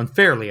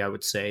 Unfairly, I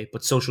would say,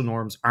 but social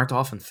norms aren't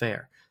often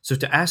fair. So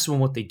to ask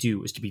someone what they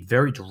do is to be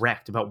very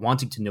direct about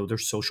wanting to know their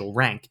social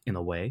rank, in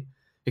a way.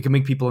 It can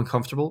make people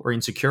uncomfortable or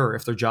insecure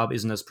if their job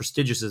isn't as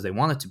prestigious as they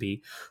want it to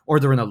be, or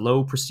they're in a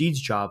low prestige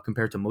job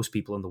compared to most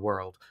people in the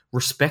world.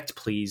 Respect,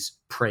 please.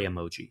 Pray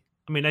emoji.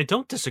 I mean, I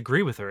don't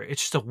disagree with her.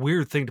 It's just a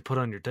weird thing to put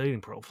on your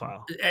dating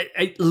profile.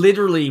 I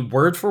literally,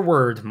 word for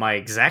word, my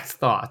exact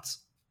thoughts.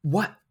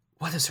 What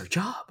is her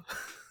job?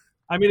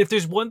 I mean, if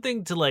there's one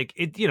thing to like,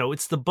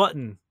 it's the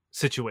button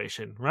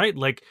situation, right?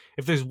 Like,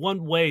 if there's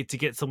one way to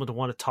get someone to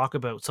want to talk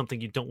about something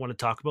you don't want to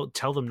talk about,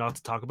 tell them not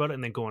to talk about it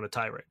and then go on a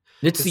tirade.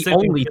 It's the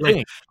only thing.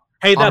 Like,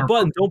 hey, that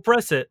button, don't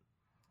press it.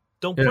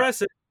 Don't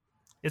press it.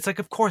 It's like,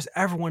 of course,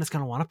 everyone is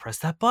going to want to press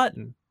that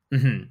button.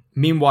 Mm-hmm.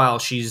 Meanwhile,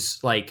 she's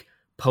like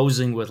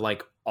posing with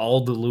like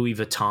all the Louis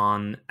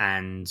Vuitton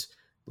and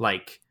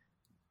like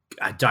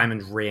a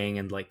diamond ring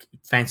and like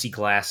fancy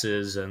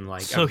glasses and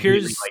like so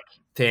here's really,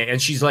 like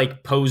and she's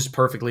like posed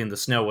perfectly in the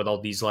snow with all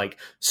these like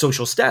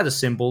social status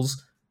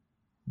symbols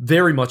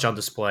very much on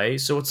display.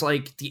 So it's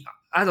like the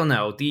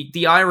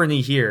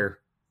irony here.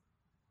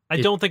 I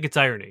don't think it's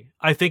irony.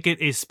 I think it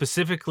is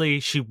specifically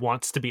she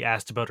wants to be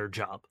asked about her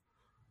job.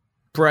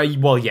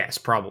 Well, yes,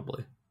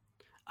 probably.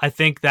 I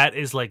think that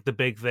is like the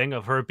big thing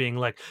of her being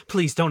like,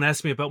 please don't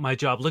ask me about my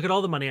job. Look at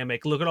all the money I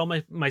make. Look at all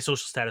my social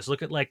status.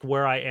 Look at like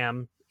where I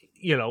am,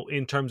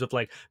 in terms of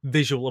like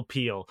visual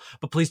appeal.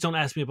 But please don't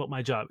ask me about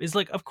my job. It's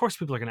like, of course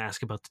people are going to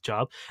ask about the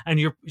job. And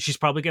she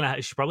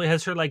probably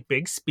has her like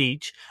big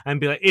speech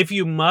and be like, if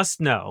you must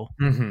know,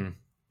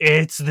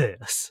 it's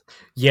this.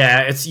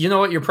 Yeah, it's, you know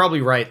what? You're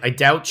probably right. I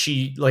doubt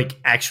she like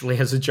actually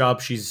has a job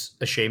she's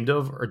ashamed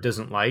of or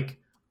doesn't like.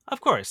 Of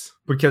course.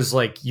 Because,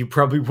 like, you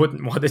probably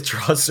wouldn't want to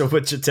draw so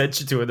much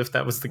attention to it if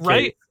that was the case.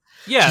 Right?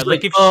 Yeah. She's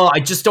like, I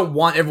just don't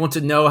want everyone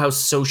to know how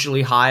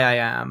socially high I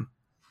am.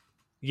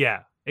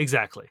 Yeah,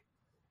 exactly.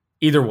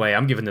 Either way,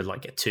 I'm giving it,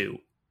 like, a 2.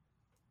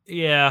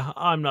 Yeah,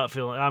 I'm not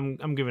feeling...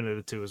 I'm giving it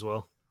a 2 as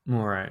well.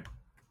 All right.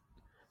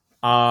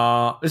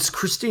 It's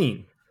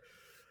Christine.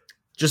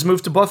 Just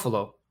moved to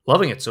Buffalo.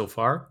 Loving it so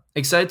far.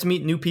 Excited to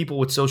meet new people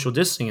with social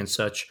distancing and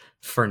such.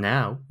 For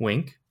now,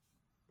 wink.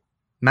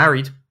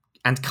 Married.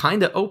 And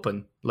kinda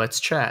open.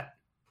 Let's chat.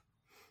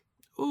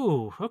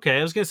 Ooh, okay.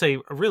 I was gonna say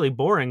really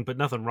boring, but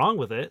nothing wrong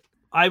with it.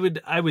 I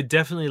would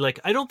definitely like.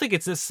 I don't think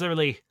it's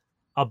necessarily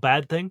a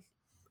bad thing.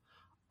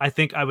 I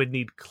think I would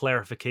need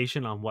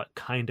clarification on what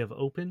kind of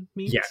open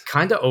means. Yeah,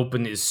 kinda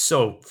open is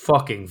so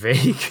fucking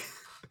vague.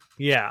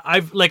 Yeah, I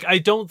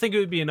don't think it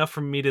would be enough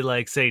for me to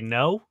like say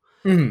no.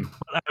 But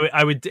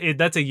I would.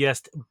 That's a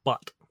yes,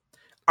 but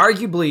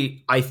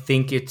arguably, I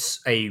think it's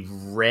a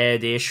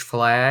reddish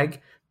flag.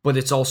 But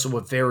it's also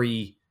a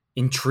very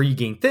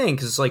intriguing thing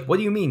because it's like, what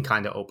do you mean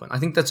kind of open? I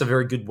think that's a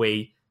very good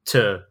way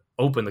to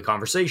open the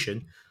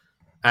conversation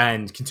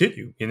and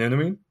continue. You know what I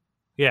mean?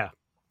 Yeah.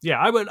 Yeah,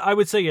 I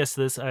would say yes to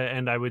this,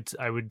 and I would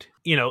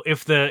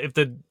if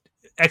the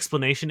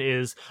explanation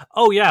is,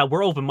 oh yeah,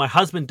 we're open. My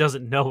husband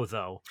doesn't know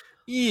though.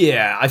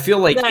 Yeah, I feel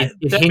like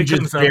it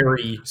hinges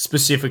very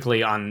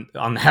specifically on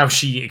how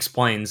she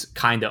explains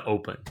kind of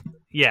open.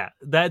 Yeah,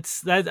 that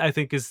I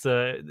think is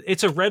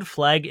it's a red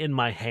flag in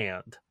my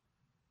hand.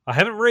 I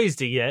haven't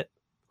raised it yet.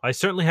 I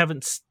certainly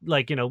haven't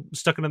stuck it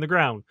on the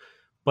ground,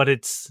 but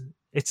it's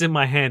in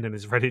my hand and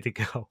it's ready to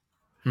go.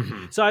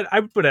 So I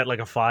would put it at like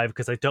a 5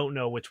 because I don't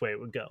know which way it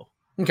would go.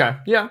 Okay,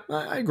 yeah,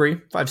 I agree.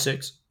 5,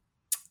 6.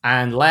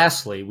 And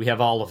lastly, we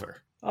have Oliver.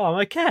 Oh,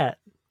 my cat.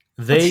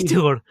 What's he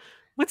doing?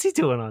 What's he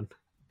doing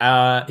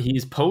on?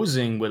 He's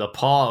posing with a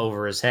paw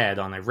over his head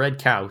on a red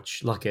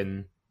couch,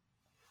 looking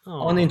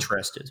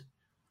uninterested.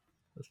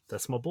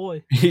 That's my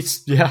boy.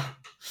 Yeah.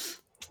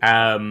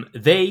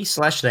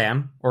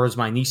 They/them, or as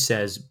my niece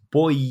says,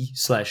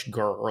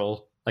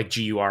 boy/girl, like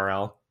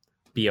GURL,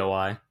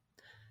 BOI.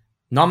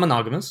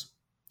 Non-monogamous.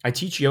 I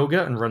teach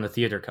yoga and run a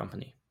theater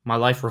company. My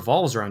life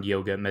revolves around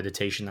yoga,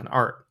 meditation, and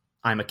art.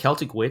 I'm a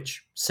Celtic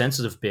witch,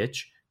 sensitive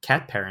bitch,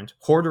 cat parent,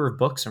 hoarder of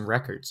books and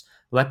records,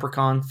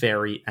 leprechaun,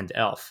 fairy, and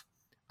elf.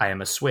 I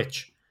am a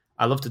switch.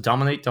 I love to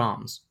dominate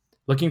doms,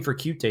 looking for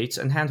cute dates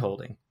and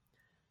handholding.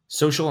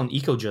 Social and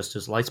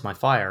eco-justice lights my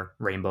fire,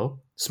 rainbow.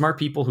 Smart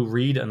people who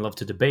read and love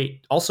to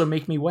debate also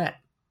make me wet.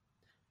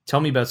 Tell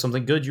me about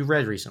something good you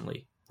read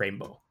recently,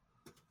 rainbow.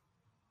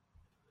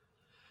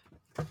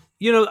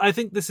 You know, I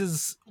think this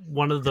is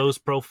one of those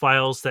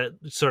profiles that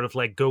sort of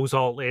like goes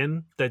all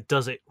in, that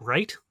does it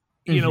right.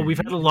 You know, we've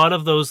had a lot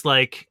of those,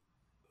 like,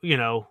 you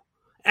know,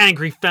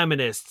 angry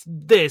feminists,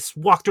 this,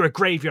 walk through a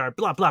graveyard,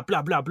 blah, blah,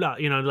 blah, blah, blah,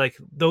 you know, like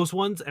those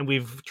ones, and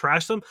we've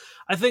trashed them.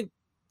 I think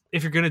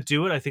if you're going to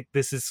do it, I think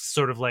this is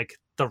sort of like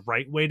the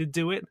right way to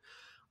do it.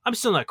 I'm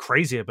still not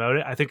crazy about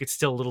it. I think it's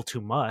still a little too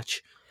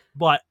much,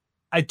 but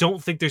I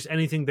don't think there's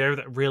anything there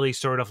that really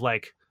sort of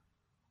like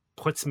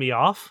puts me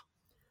off.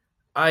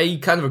 I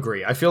kind of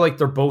agree. I feel like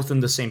they're both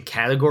in the same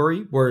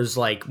category, whereas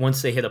like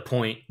once they hit a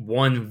point,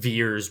 one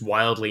veers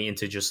wildly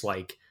into just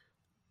like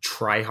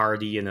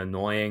try-hardy and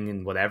annoying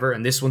and whatever,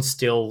 and this one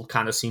still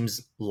kind of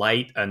seems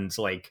light and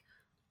like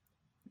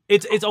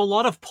it's a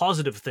lot of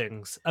positive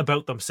things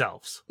about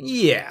themselves.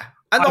 Yeah,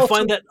 and I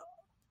find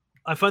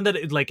that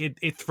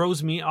it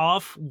throws me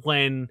off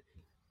when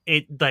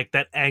it, like,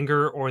 that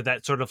anger or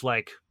that sort of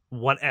like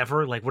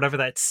whatever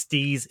that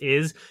steez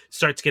is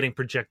starts getting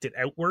projected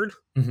outward.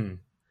 Mm-hmm.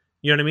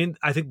 You know what I mean?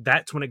 I think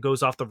that's when it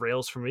goes off the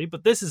rails for me.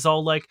 But this is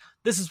all like,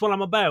 this is what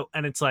I'm about,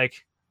 and it's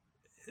like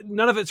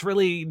none of it's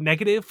really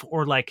negative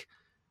or like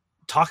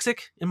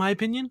toxic, in my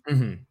opinion.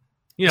 Mm-hmm.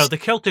 You know, the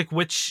Celtic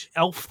witch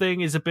elf thing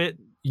is a bit.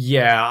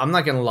 Yeah, I'm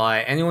not gonna lie.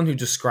 Anyone who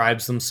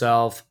describes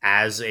themselves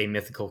as a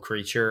mythical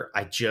creature,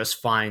 I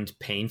just find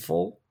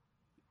painful.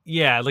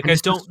 Yeah, like I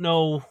don't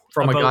know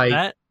from about a guy.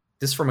 that.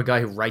 This is from a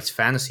guy who writes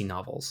fantasy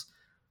novels.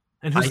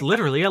 And who's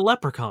literally a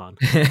leprechaun.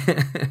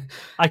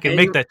 I can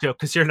make that joke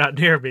because you're not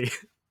near me.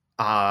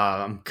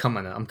 I'm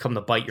coming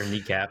to bite your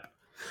kneecap.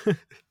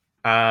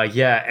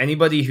 Yeah,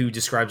 anybody who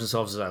describes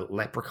themselves as a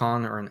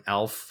leprechaun or an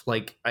elf,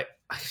 like I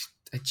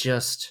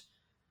just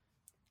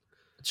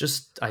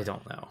I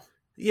don't know.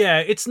 Yeah,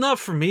 it's not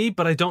for me,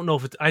 but I don't know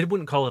if I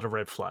wouldn't call it a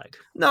red flag.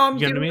 No, I'm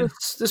giving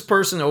this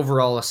person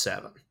overall a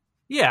 7.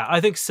 Yeah,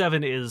 I think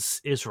 7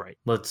 is right.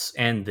 Let's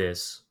end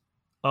this.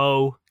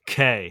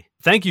 Okay.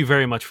 Thank you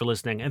very much for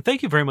listening. And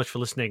thank you very much for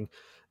listening.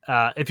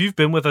 If you've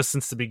been with us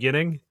since the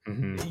beginning,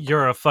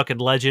 you're a fucking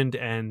legend,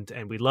 and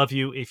we love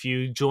you. If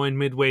you join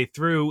midway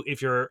through, if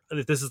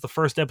this is the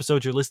first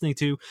episode you're listening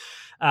to,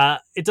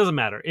 it doesn't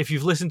matter. If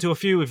you've listened to a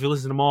few, if you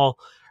listen to them all,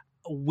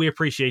 we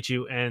appreciate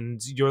you,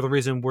 and you're the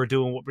reason we're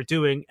doing what we're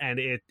doing, and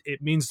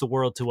it means the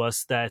world to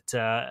us that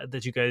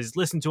you guys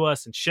listen to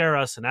us and share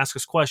us and ask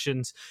us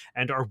questions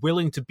and are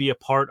willing to be a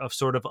part of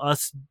sort of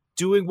us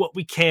doing what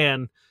we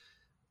can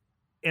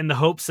in the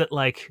hopes that,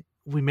 like,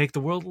 we make the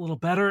world a little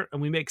better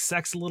and we make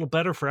sex a little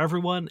better for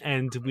everyone,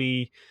 and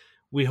we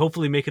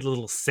hopefully make it a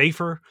little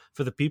safer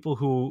for the people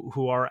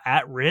who are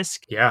at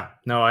risk. Yeah,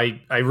 no, I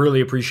really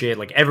appreciate,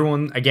 like,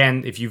 everyone,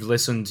 again, if you've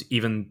listened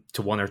even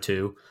to one or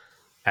two,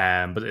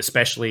 but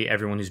especially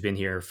everyone who's been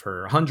here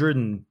for 100,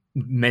 and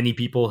many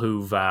people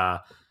who've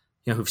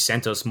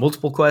sent us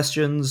multiple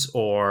questions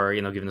or,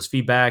 you know, given us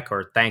feedback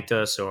or thanked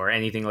us or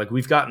anything. Like,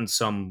 we've gotten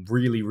some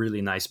really,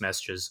 really nice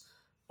messages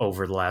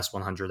over the last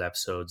 100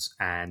 episodes,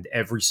 and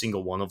every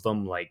single one of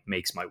them, like,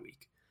 makes my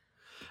week.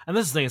 And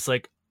this is the thing, it's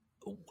like,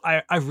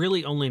 I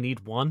really only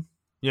need one.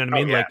 You know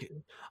what I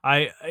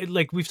mean? Yeah.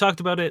 Like we've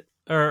talked about it,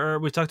 or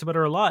we've talked about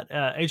her a lot.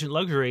 Agent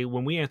Luxury,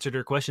 when we answered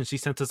her question, she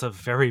sent us a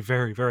very,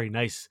 very, very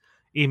nice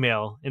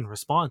email in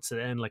response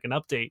and like an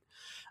update.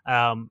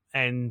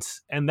 And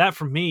that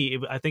for me,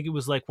 I think it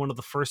was like one of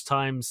the first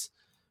times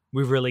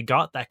we really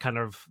got that kind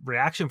of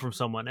reaction from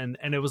someone.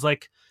 And it was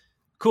like,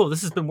 cool,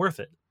 this has been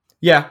worth it.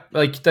 Yeah,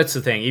 like, that's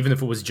the thing. Even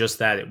if it was just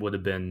that, it would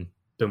have been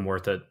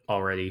worth it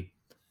already.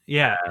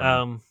 Yeah.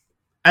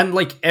 And,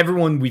 like,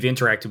 everyone we've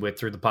interacted with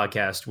through the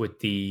podcast, with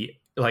the,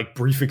 like,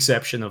 brief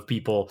exception of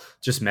people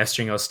just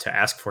messaging us to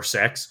ask for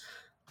sex,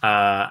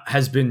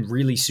 has been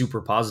really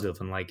super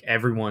positive. And, like,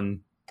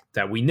 everyone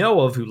that we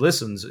know of who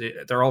listens,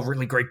 they're all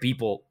really great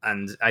people.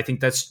 And I think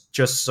that's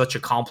just such a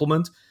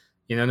compliment,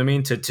 you know what I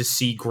mean? To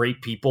see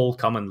great people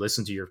come and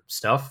listen to your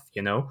stuff,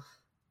 you know?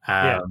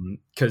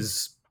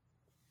 Because...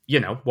 you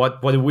know,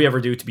 what did we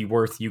ever do to be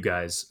worth you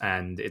guys?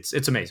 And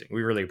it's amazing.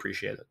 We really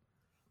appreciate it.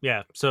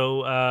 Yeah.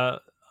 So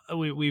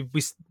we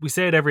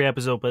say it every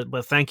episode,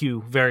 but thank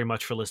you very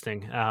much for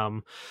listening.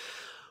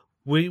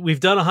 We've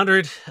done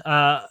 100,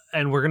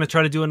 and we're gonna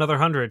try to do another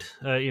 100.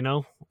 You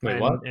know. Wait,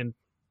 what? And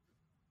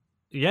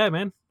yeah,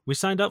 man, we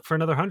signed up for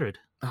another 100.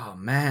 Oh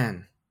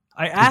man,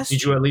 I asked.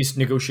 Did you at least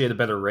negotiate a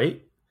better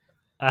rate?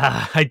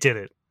 I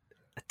didn't.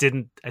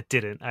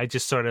 I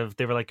just sort of,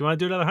 they were like, you want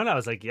to do another 100? I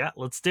was like, yeah,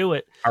 let's do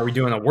it. Are we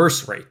doing a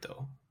worse rate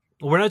though?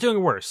 We're not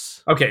doing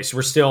worse. Okay, so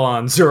we're still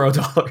on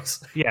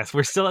 $0. Yes,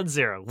 we're still at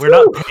 0. We're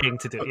not paying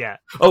to do. Yeah,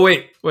 Oh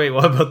wait,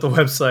 what about the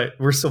website?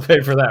 We're still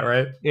paying for that,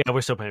 right? yeah,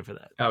 we're still paying for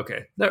that.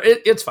 Okay, no,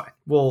 it's fine.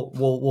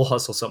 We'll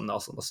hustle something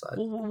else on the side.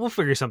 We'll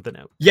figure something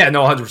out. Yeah,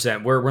 no,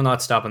 100%. We're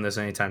not stopping this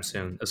anytime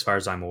soon, as far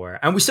as I'm aware,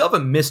 and we still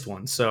haven't missed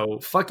one. So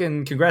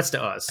fucking congrats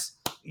to us.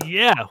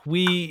 Yeah,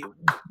 we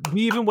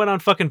even went on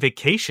fucking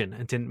vacation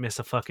and didn't miss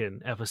a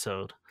fucking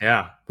episode.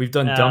 Yeah, we've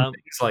done dumb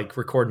things like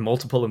record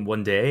multiple in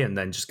one day and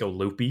then just go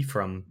loopy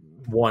from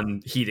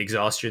 1, heat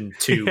exhaustion,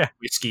 2, Yeah.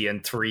 whiskey,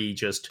 and 3,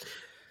 just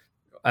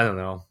I don't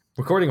know.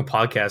 Recording a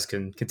podcast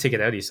can take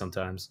it out of you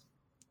sometimes.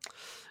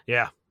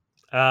 Yeah.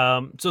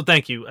 So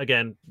thank you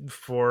again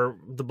for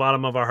the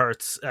bottom of our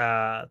hearts.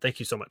 Thank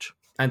you so much.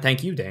 And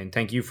thank you, Dane.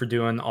 Thank you for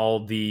doing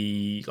all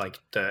the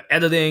the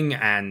editing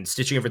and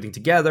stitching everything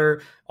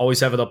together. Always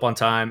have it up on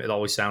time. It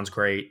always sounds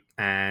great.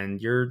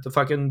 And you're the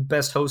fucking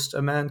best host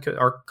a man could,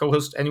 or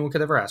co-host anyone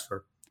could ever ask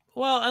for.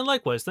 Well, and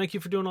likewise, thank you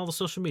for doing all the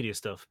social media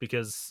stuff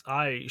because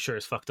I sure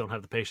as fuck don't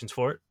have the patience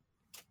for it.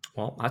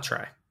 Well, I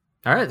try.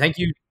 All right. Thank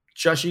you,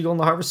 Josh Eagle and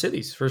the Harvest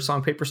Cities for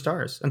Song Paper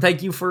Stars. And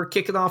thank you for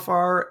kicking off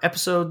our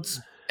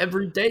episodes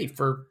every day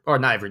or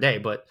not every day,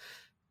 but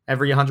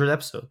every 100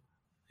 episode.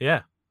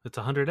 Yeah, it's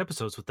 100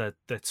 episodes with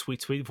that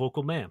sweet, sweet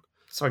vocal man.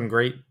 It's fucking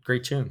great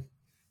tune.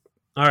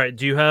 All right,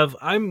 do you have...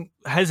 I'm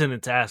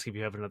hesitant to ask if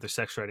you have another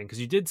sex writing because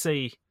you did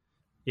say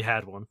you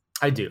had one.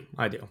 I do.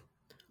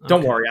 Don't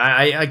Okay. worry.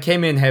 I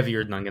came in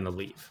heavier than I'm going to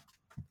leave.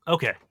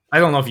 Okay. I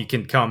don't know if you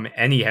can come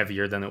any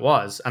heavier than it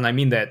was. And I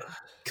mean that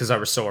because I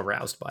was so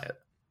aroused by it.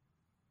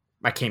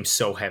 I came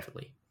so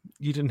heavily.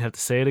 You didn't have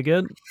to say it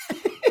again?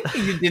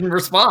 You didn't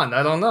respond.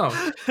 I don't know.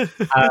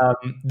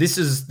 This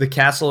is The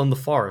Castle in the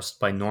Forest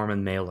by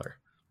Norman Mailer.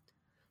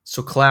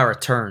 So Clara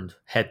turned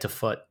head to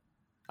foot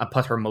and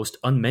put her most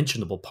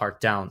unmentionable part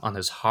down on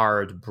his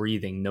hard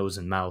breathing nose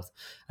and mouth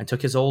and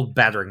took his old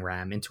battering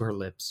ram into her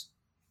lips.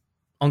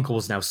 Uncle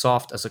was now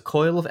soft as a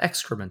coil of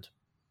excrement.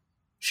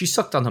 She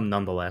sucked on him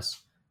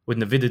nonetheless, with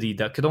an avidity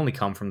that could only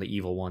come from the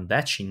evil one,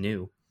 that she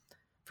knew.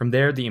 From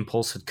there the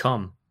impulse had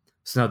come,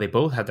 so now they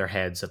both had their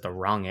heads at the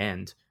wrong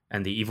end,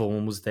 and the evil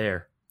one was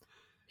there.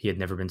 He had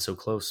never been so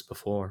close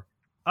before.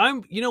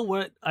 You know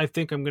what I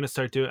think I'm going to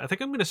start doing? I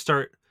think I'm going to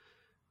start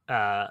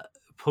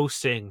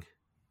posting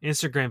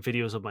Instagram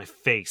videos of my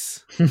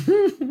face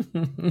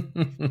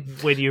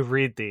when you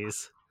read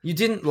these. You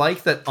didn't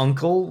like that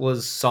Uncle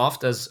was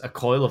soft as a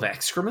coil of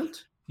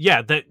excrement?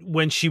 Yeah, that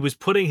when she was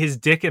putting his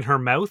dick in her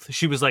mouth,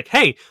 she was like,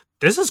 hey,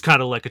 this is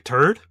kind of like a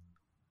turd.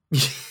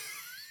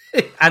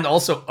 And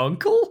also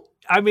Uncle?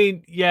 I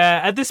mean, yeah,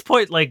 at this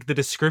point, like, the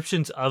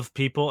descriptions of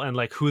people and,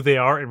 like, who they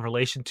are in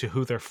relation to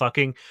who they're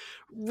fucking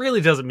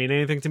really doesn't mean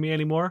anything to me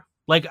anymore.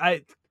 Like,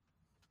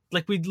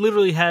 we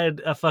literally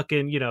had a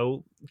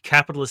fucking,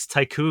 capitalist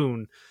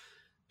tycoon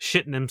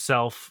shitting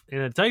himself in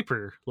a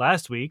diaper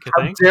last week,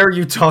 I think. How dare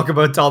you talk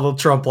about Donald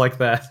Trump like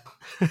that?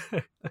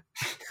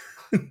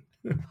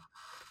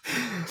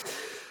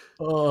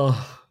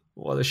 Oh,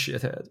 what a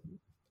shithead.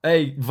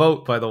 Hey,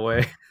 vote, by the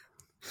way.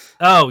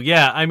 Oh,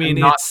 yeah, I mean,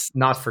 And it's...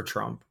 not for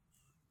Trump.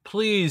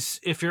 Please,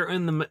 if you're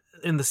in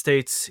the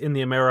States, in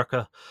the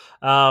America,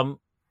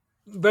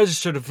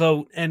 register to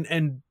vote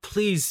and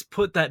please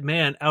put that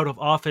man out of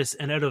office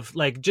and out of,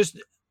 like, just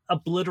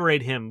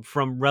obliterate him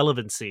from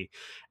relevancy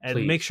and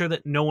Please. make sure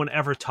that no one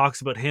ever talks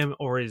about him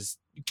or his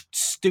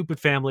stupid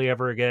family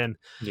ever again.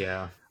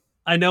 Yeah.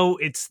 I know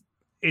it's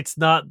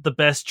not the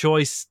best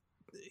choice,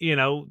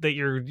 that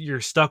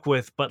you're stuck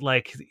with, but,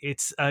 like,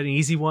 it's an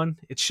easy one.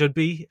 It should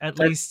be, at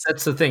least.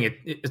 That's the thing.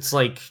 It's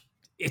like,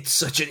 it's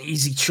such an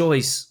easy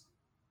choice.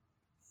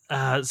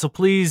 So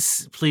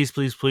please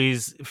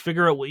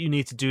figure out what you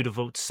need to do to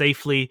vote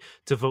safely,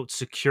 to vote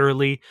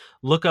securely.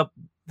 Look up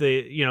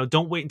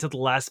don't wait until the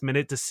last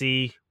minute to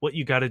see what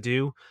you got to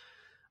do.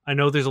 I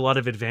know there's a lot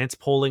of advanced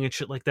polling and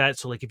shit like that.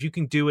 So, like, if you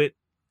can do it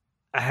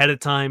ahead of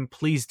time,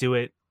 please do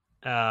it.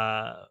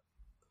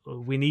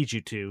 We need you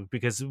to,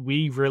 because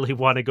we really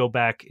want to go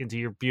back into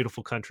your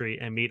beautiful country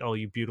and meet all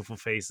you beautiful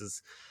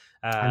faces.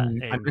 I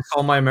miss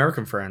all my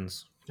American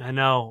friends. I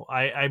know.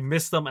 I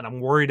miss them, and I'm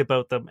worried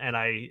about them, and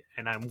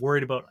I'm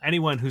worried about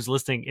anyone who's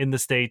listening in the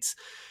States.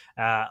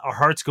 Our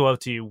hearts go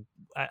out to you.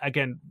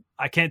 Again,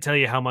 I can't tell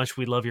you how much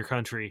we love your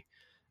country,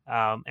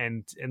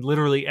 and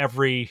literally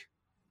every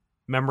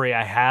memory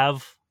I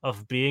have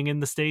of being in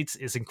the States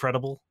is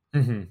incredible.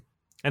 Mm-hmm.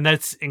 And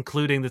that's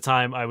including the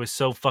time I was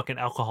so fucking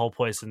alcohol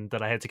poisoned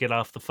that I had to get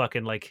off the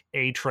fucking, like,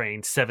 A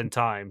train 7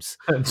 times.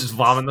 Just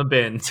vomit in the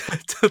bin.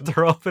 To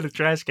throw up in a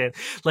trash can.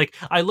 Like,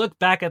 I look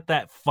back at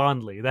that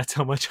fondly. That's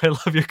how much I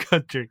love your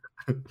country.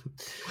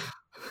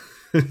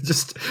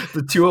 Just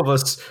the two of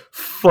us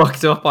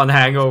fucked up on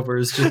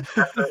hangovers. Just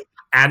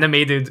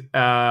animated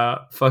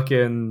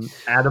fucking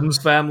Addams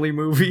Family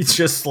movie.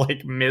 Just,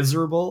 like,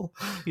 miserable.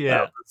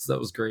 Yeah. That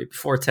was great.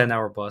 Before a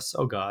 10-hour bus.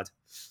 Oh, God.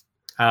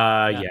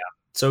 Yeah.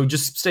 So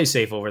just stay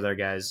safe over there,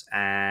 guys,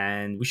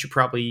 and we should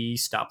probably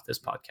stop this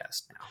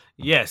podcast now.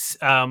 Yes.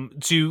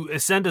 To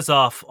send us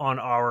off on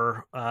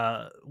our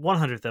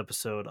 100th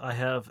episode, I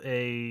have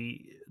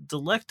a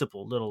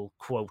delectable little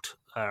quote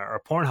or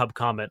Pornhub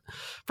comment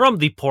from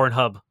the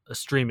Pornhub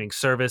streaming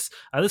service.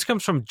 This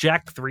comes from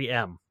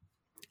Jack3M.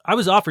 I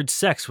was offered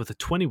sex with a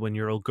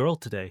 21-year-old girl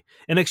today.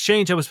 In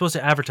exchange, I was supposed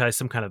to advertise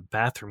some kind of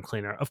bathroom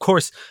cleaner. Of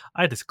course,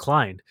 I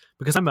declined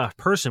because I'm a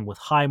person with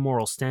high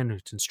moral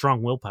standards and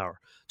strong willpower.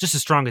 Just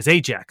as strong as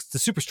Ajax, the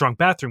super strong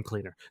bathroom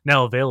cleaner,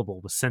 now available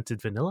with scented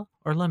vanilla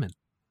or lemon.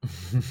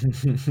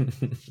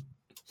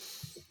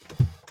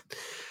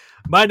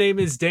 My name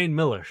is Dane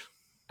Miller.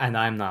 And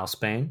I'm Niall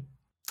Spain.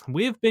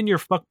 We have been your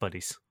fuck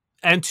buddies.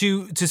 And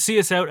to see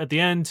us out at the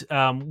end,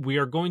 we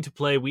are going to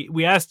play.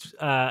 We asked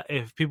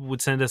if people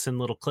would send us in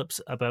little clips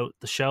about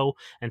the show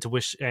and to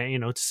wish,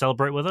 to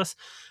celebrate with us.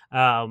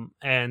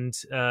 And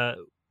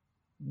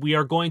we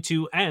are going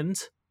to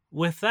end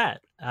with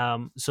that.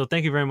 So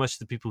thank you very much to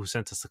the people who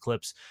sent us the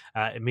clips.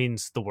 It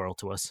means the world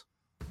to us.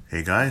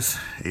 Hey guys,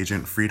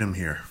 Agent Freedom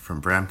here from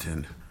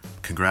Brampton.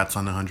 Congrats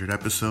on the 100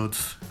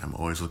 episodes. I'm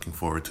always looking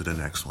forward to the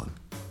next one.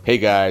 Hey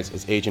guys,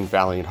 it's Agent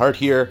Valiant Heart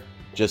here.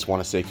 Just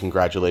want to say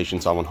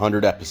congratulations on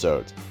 100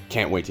 episodes.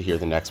 Can't wait to hear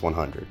the next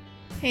 100.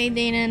 Hey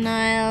Dana and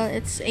Niall,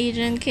 it's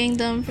Agent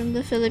Kingdom from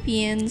the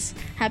Philippines.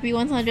 Happy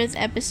 100th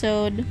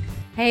episode.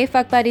 Hey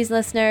Fuck Buddies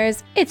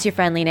listeners, it's your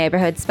friendly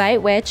neighborhood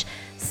Spite Witch,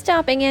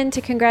 stopping in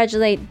to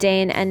congratulate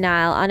Dane and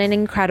Niall on an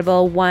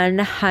incredible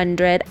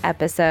 100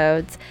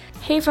 episodes.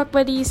 Hey Fuck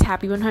Buddies,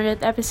 happy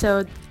 100th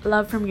episode.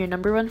 Love from your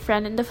number one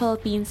friend in the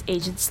Philippines,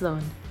 Agent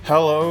Sloan.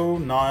 Hello,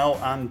 Niall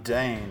and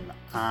Dane,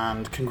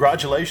 and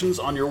congratulations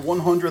on your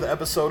 100th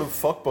episode of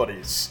Fuck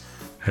Buddies.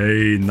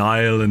 Hey,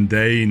 Niall and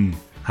Dane.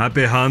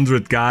 Happy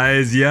 100,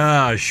 guys.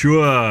 Yeah,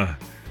 sure.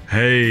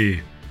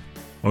 Hey.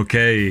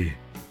 Okay.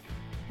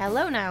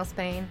 Hello, Niall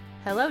Spain.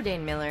 Hello,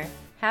 Dane Miller.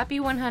 Happy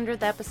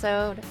 100th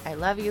episode. I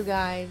love you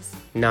guys.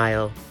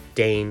 Niall,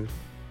 Dane,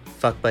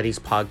 Fuck Buddies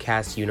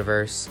podcast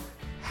universe.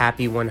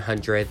 Happy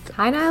 100th.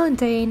 Hi, Niall and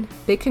Dane.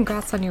 Big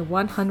congrats on your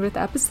 100th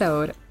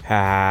episode.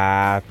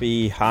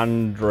 Happy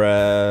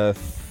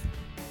 100th.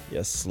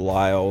 You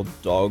sly old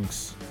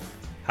dogs.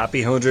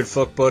 Happy 100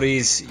 Fuck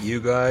Buddies. You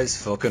guys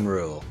fucking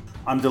rule.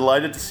 I'm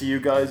delighted to see you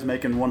guys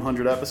making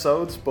 100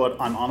 episodes, but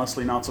I'm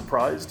honestly not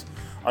surprised.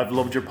 I've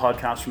loved your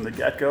podcast from the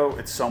get-go.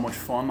 It's so much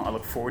fun. I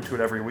look forward to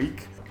it every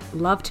week.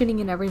 Love tuning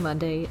in every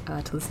Monday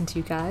to listen to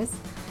you guys.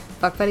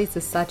 Fuck Buddies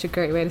is such a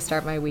great way to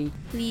start my week.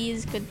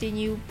 Please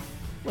continue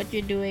what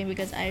you're doing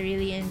because I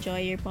really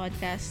enjoy your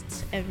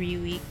podcasts every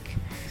week.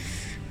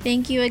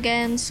 Thank you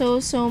again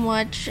so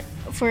much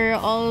for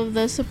all of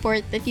the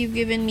support that you've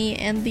given me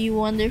and the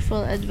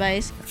wonderful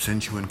advice. I've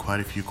sent you in quite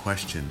a few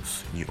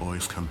questions, and you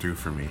always come through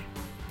for me.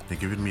 They've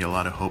given me a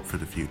lot of hope for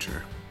the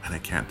future, and I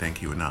can't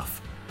thank you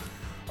enough.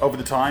 Over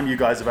the time, you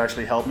guys have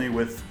actually helped me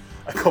with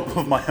a couple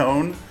of my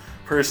own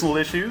personal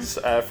issues,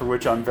 for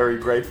which I'm very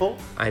grateful.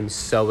 I'm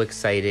so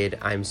excited.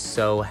 I'm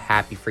so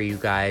happy for you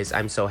guys.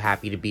 I'm so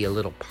happy to be a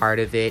little part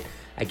of it.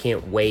 I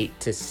can't wait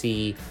to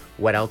see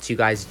what else you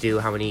guys do,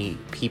 how many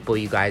people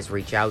you guys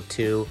reach out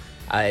to.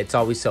 It's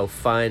always so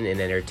fun and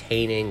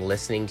entertaining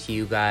listening to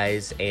you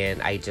guys,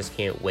 and I just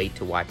can't wait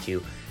to watch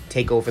you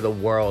take over the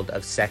world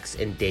of sex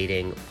and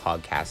dating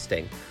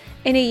podcasting.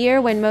 In a year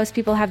when most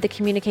people have the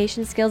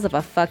communication skills of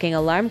a fucking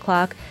alarm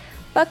clock,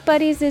 Fuck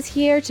Buddies is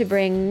here to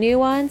bring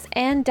nuance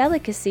and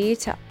delicacy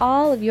to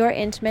all of your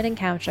intimate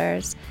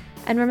encounters.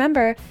 And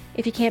remember,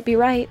 if you can't be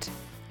right,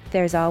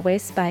 there's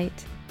always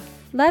spite.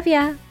 Love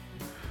ya!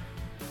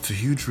 It's a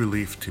huge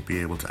relief to be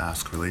able to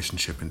ask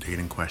relationship and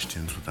dating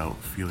questions without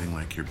feeling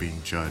like you're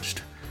being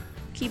judged.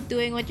 Keep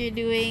doing what you're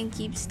doing.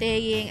 Keep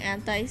staying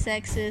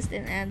anti-sexist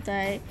and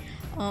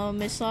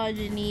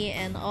anti-misogyny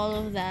and all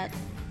of that.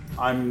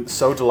 I'm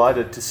so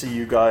delighted to see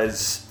you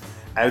guys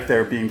out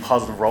there being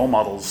positive role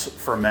models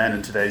for men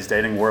in today's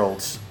dating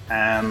world.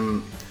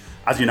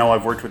 As you know,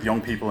 I've worked with young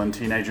people and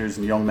teenagers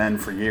and young men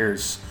for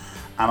years,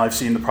 and I've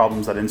seen the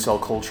problems that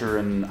incel culture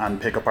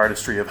and pickup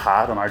artistry have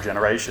had on our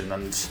generation,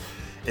 and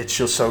it's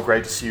just so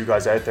great to see you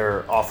guys out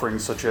there offering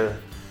such a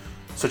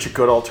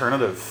good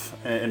alternative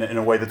in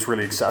a way that's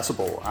really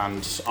accessible.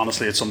 And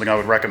honestly, it's something I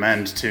would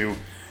recommend to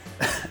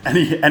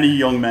any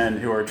young men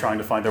who are trying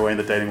to find their way in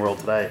the dating world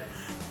today.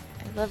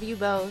 I love you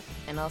both,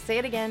 and I'll say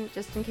it again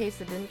just in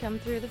case it didn't come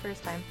through the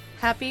first time.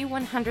 Happy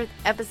 100th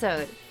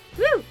episode.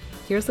 Woo!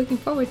 Here's looking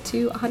forward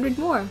to 100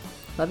 more.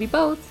 Love you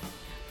both.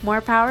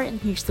 More power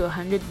and here's to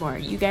 100 more.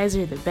 You guys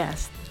are the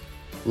best.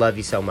 Love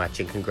you so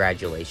much and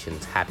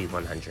congratulations. Happy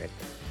 100.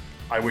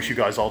 I wish you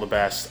guys all the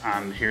best,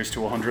 and here's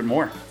to 100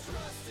 more.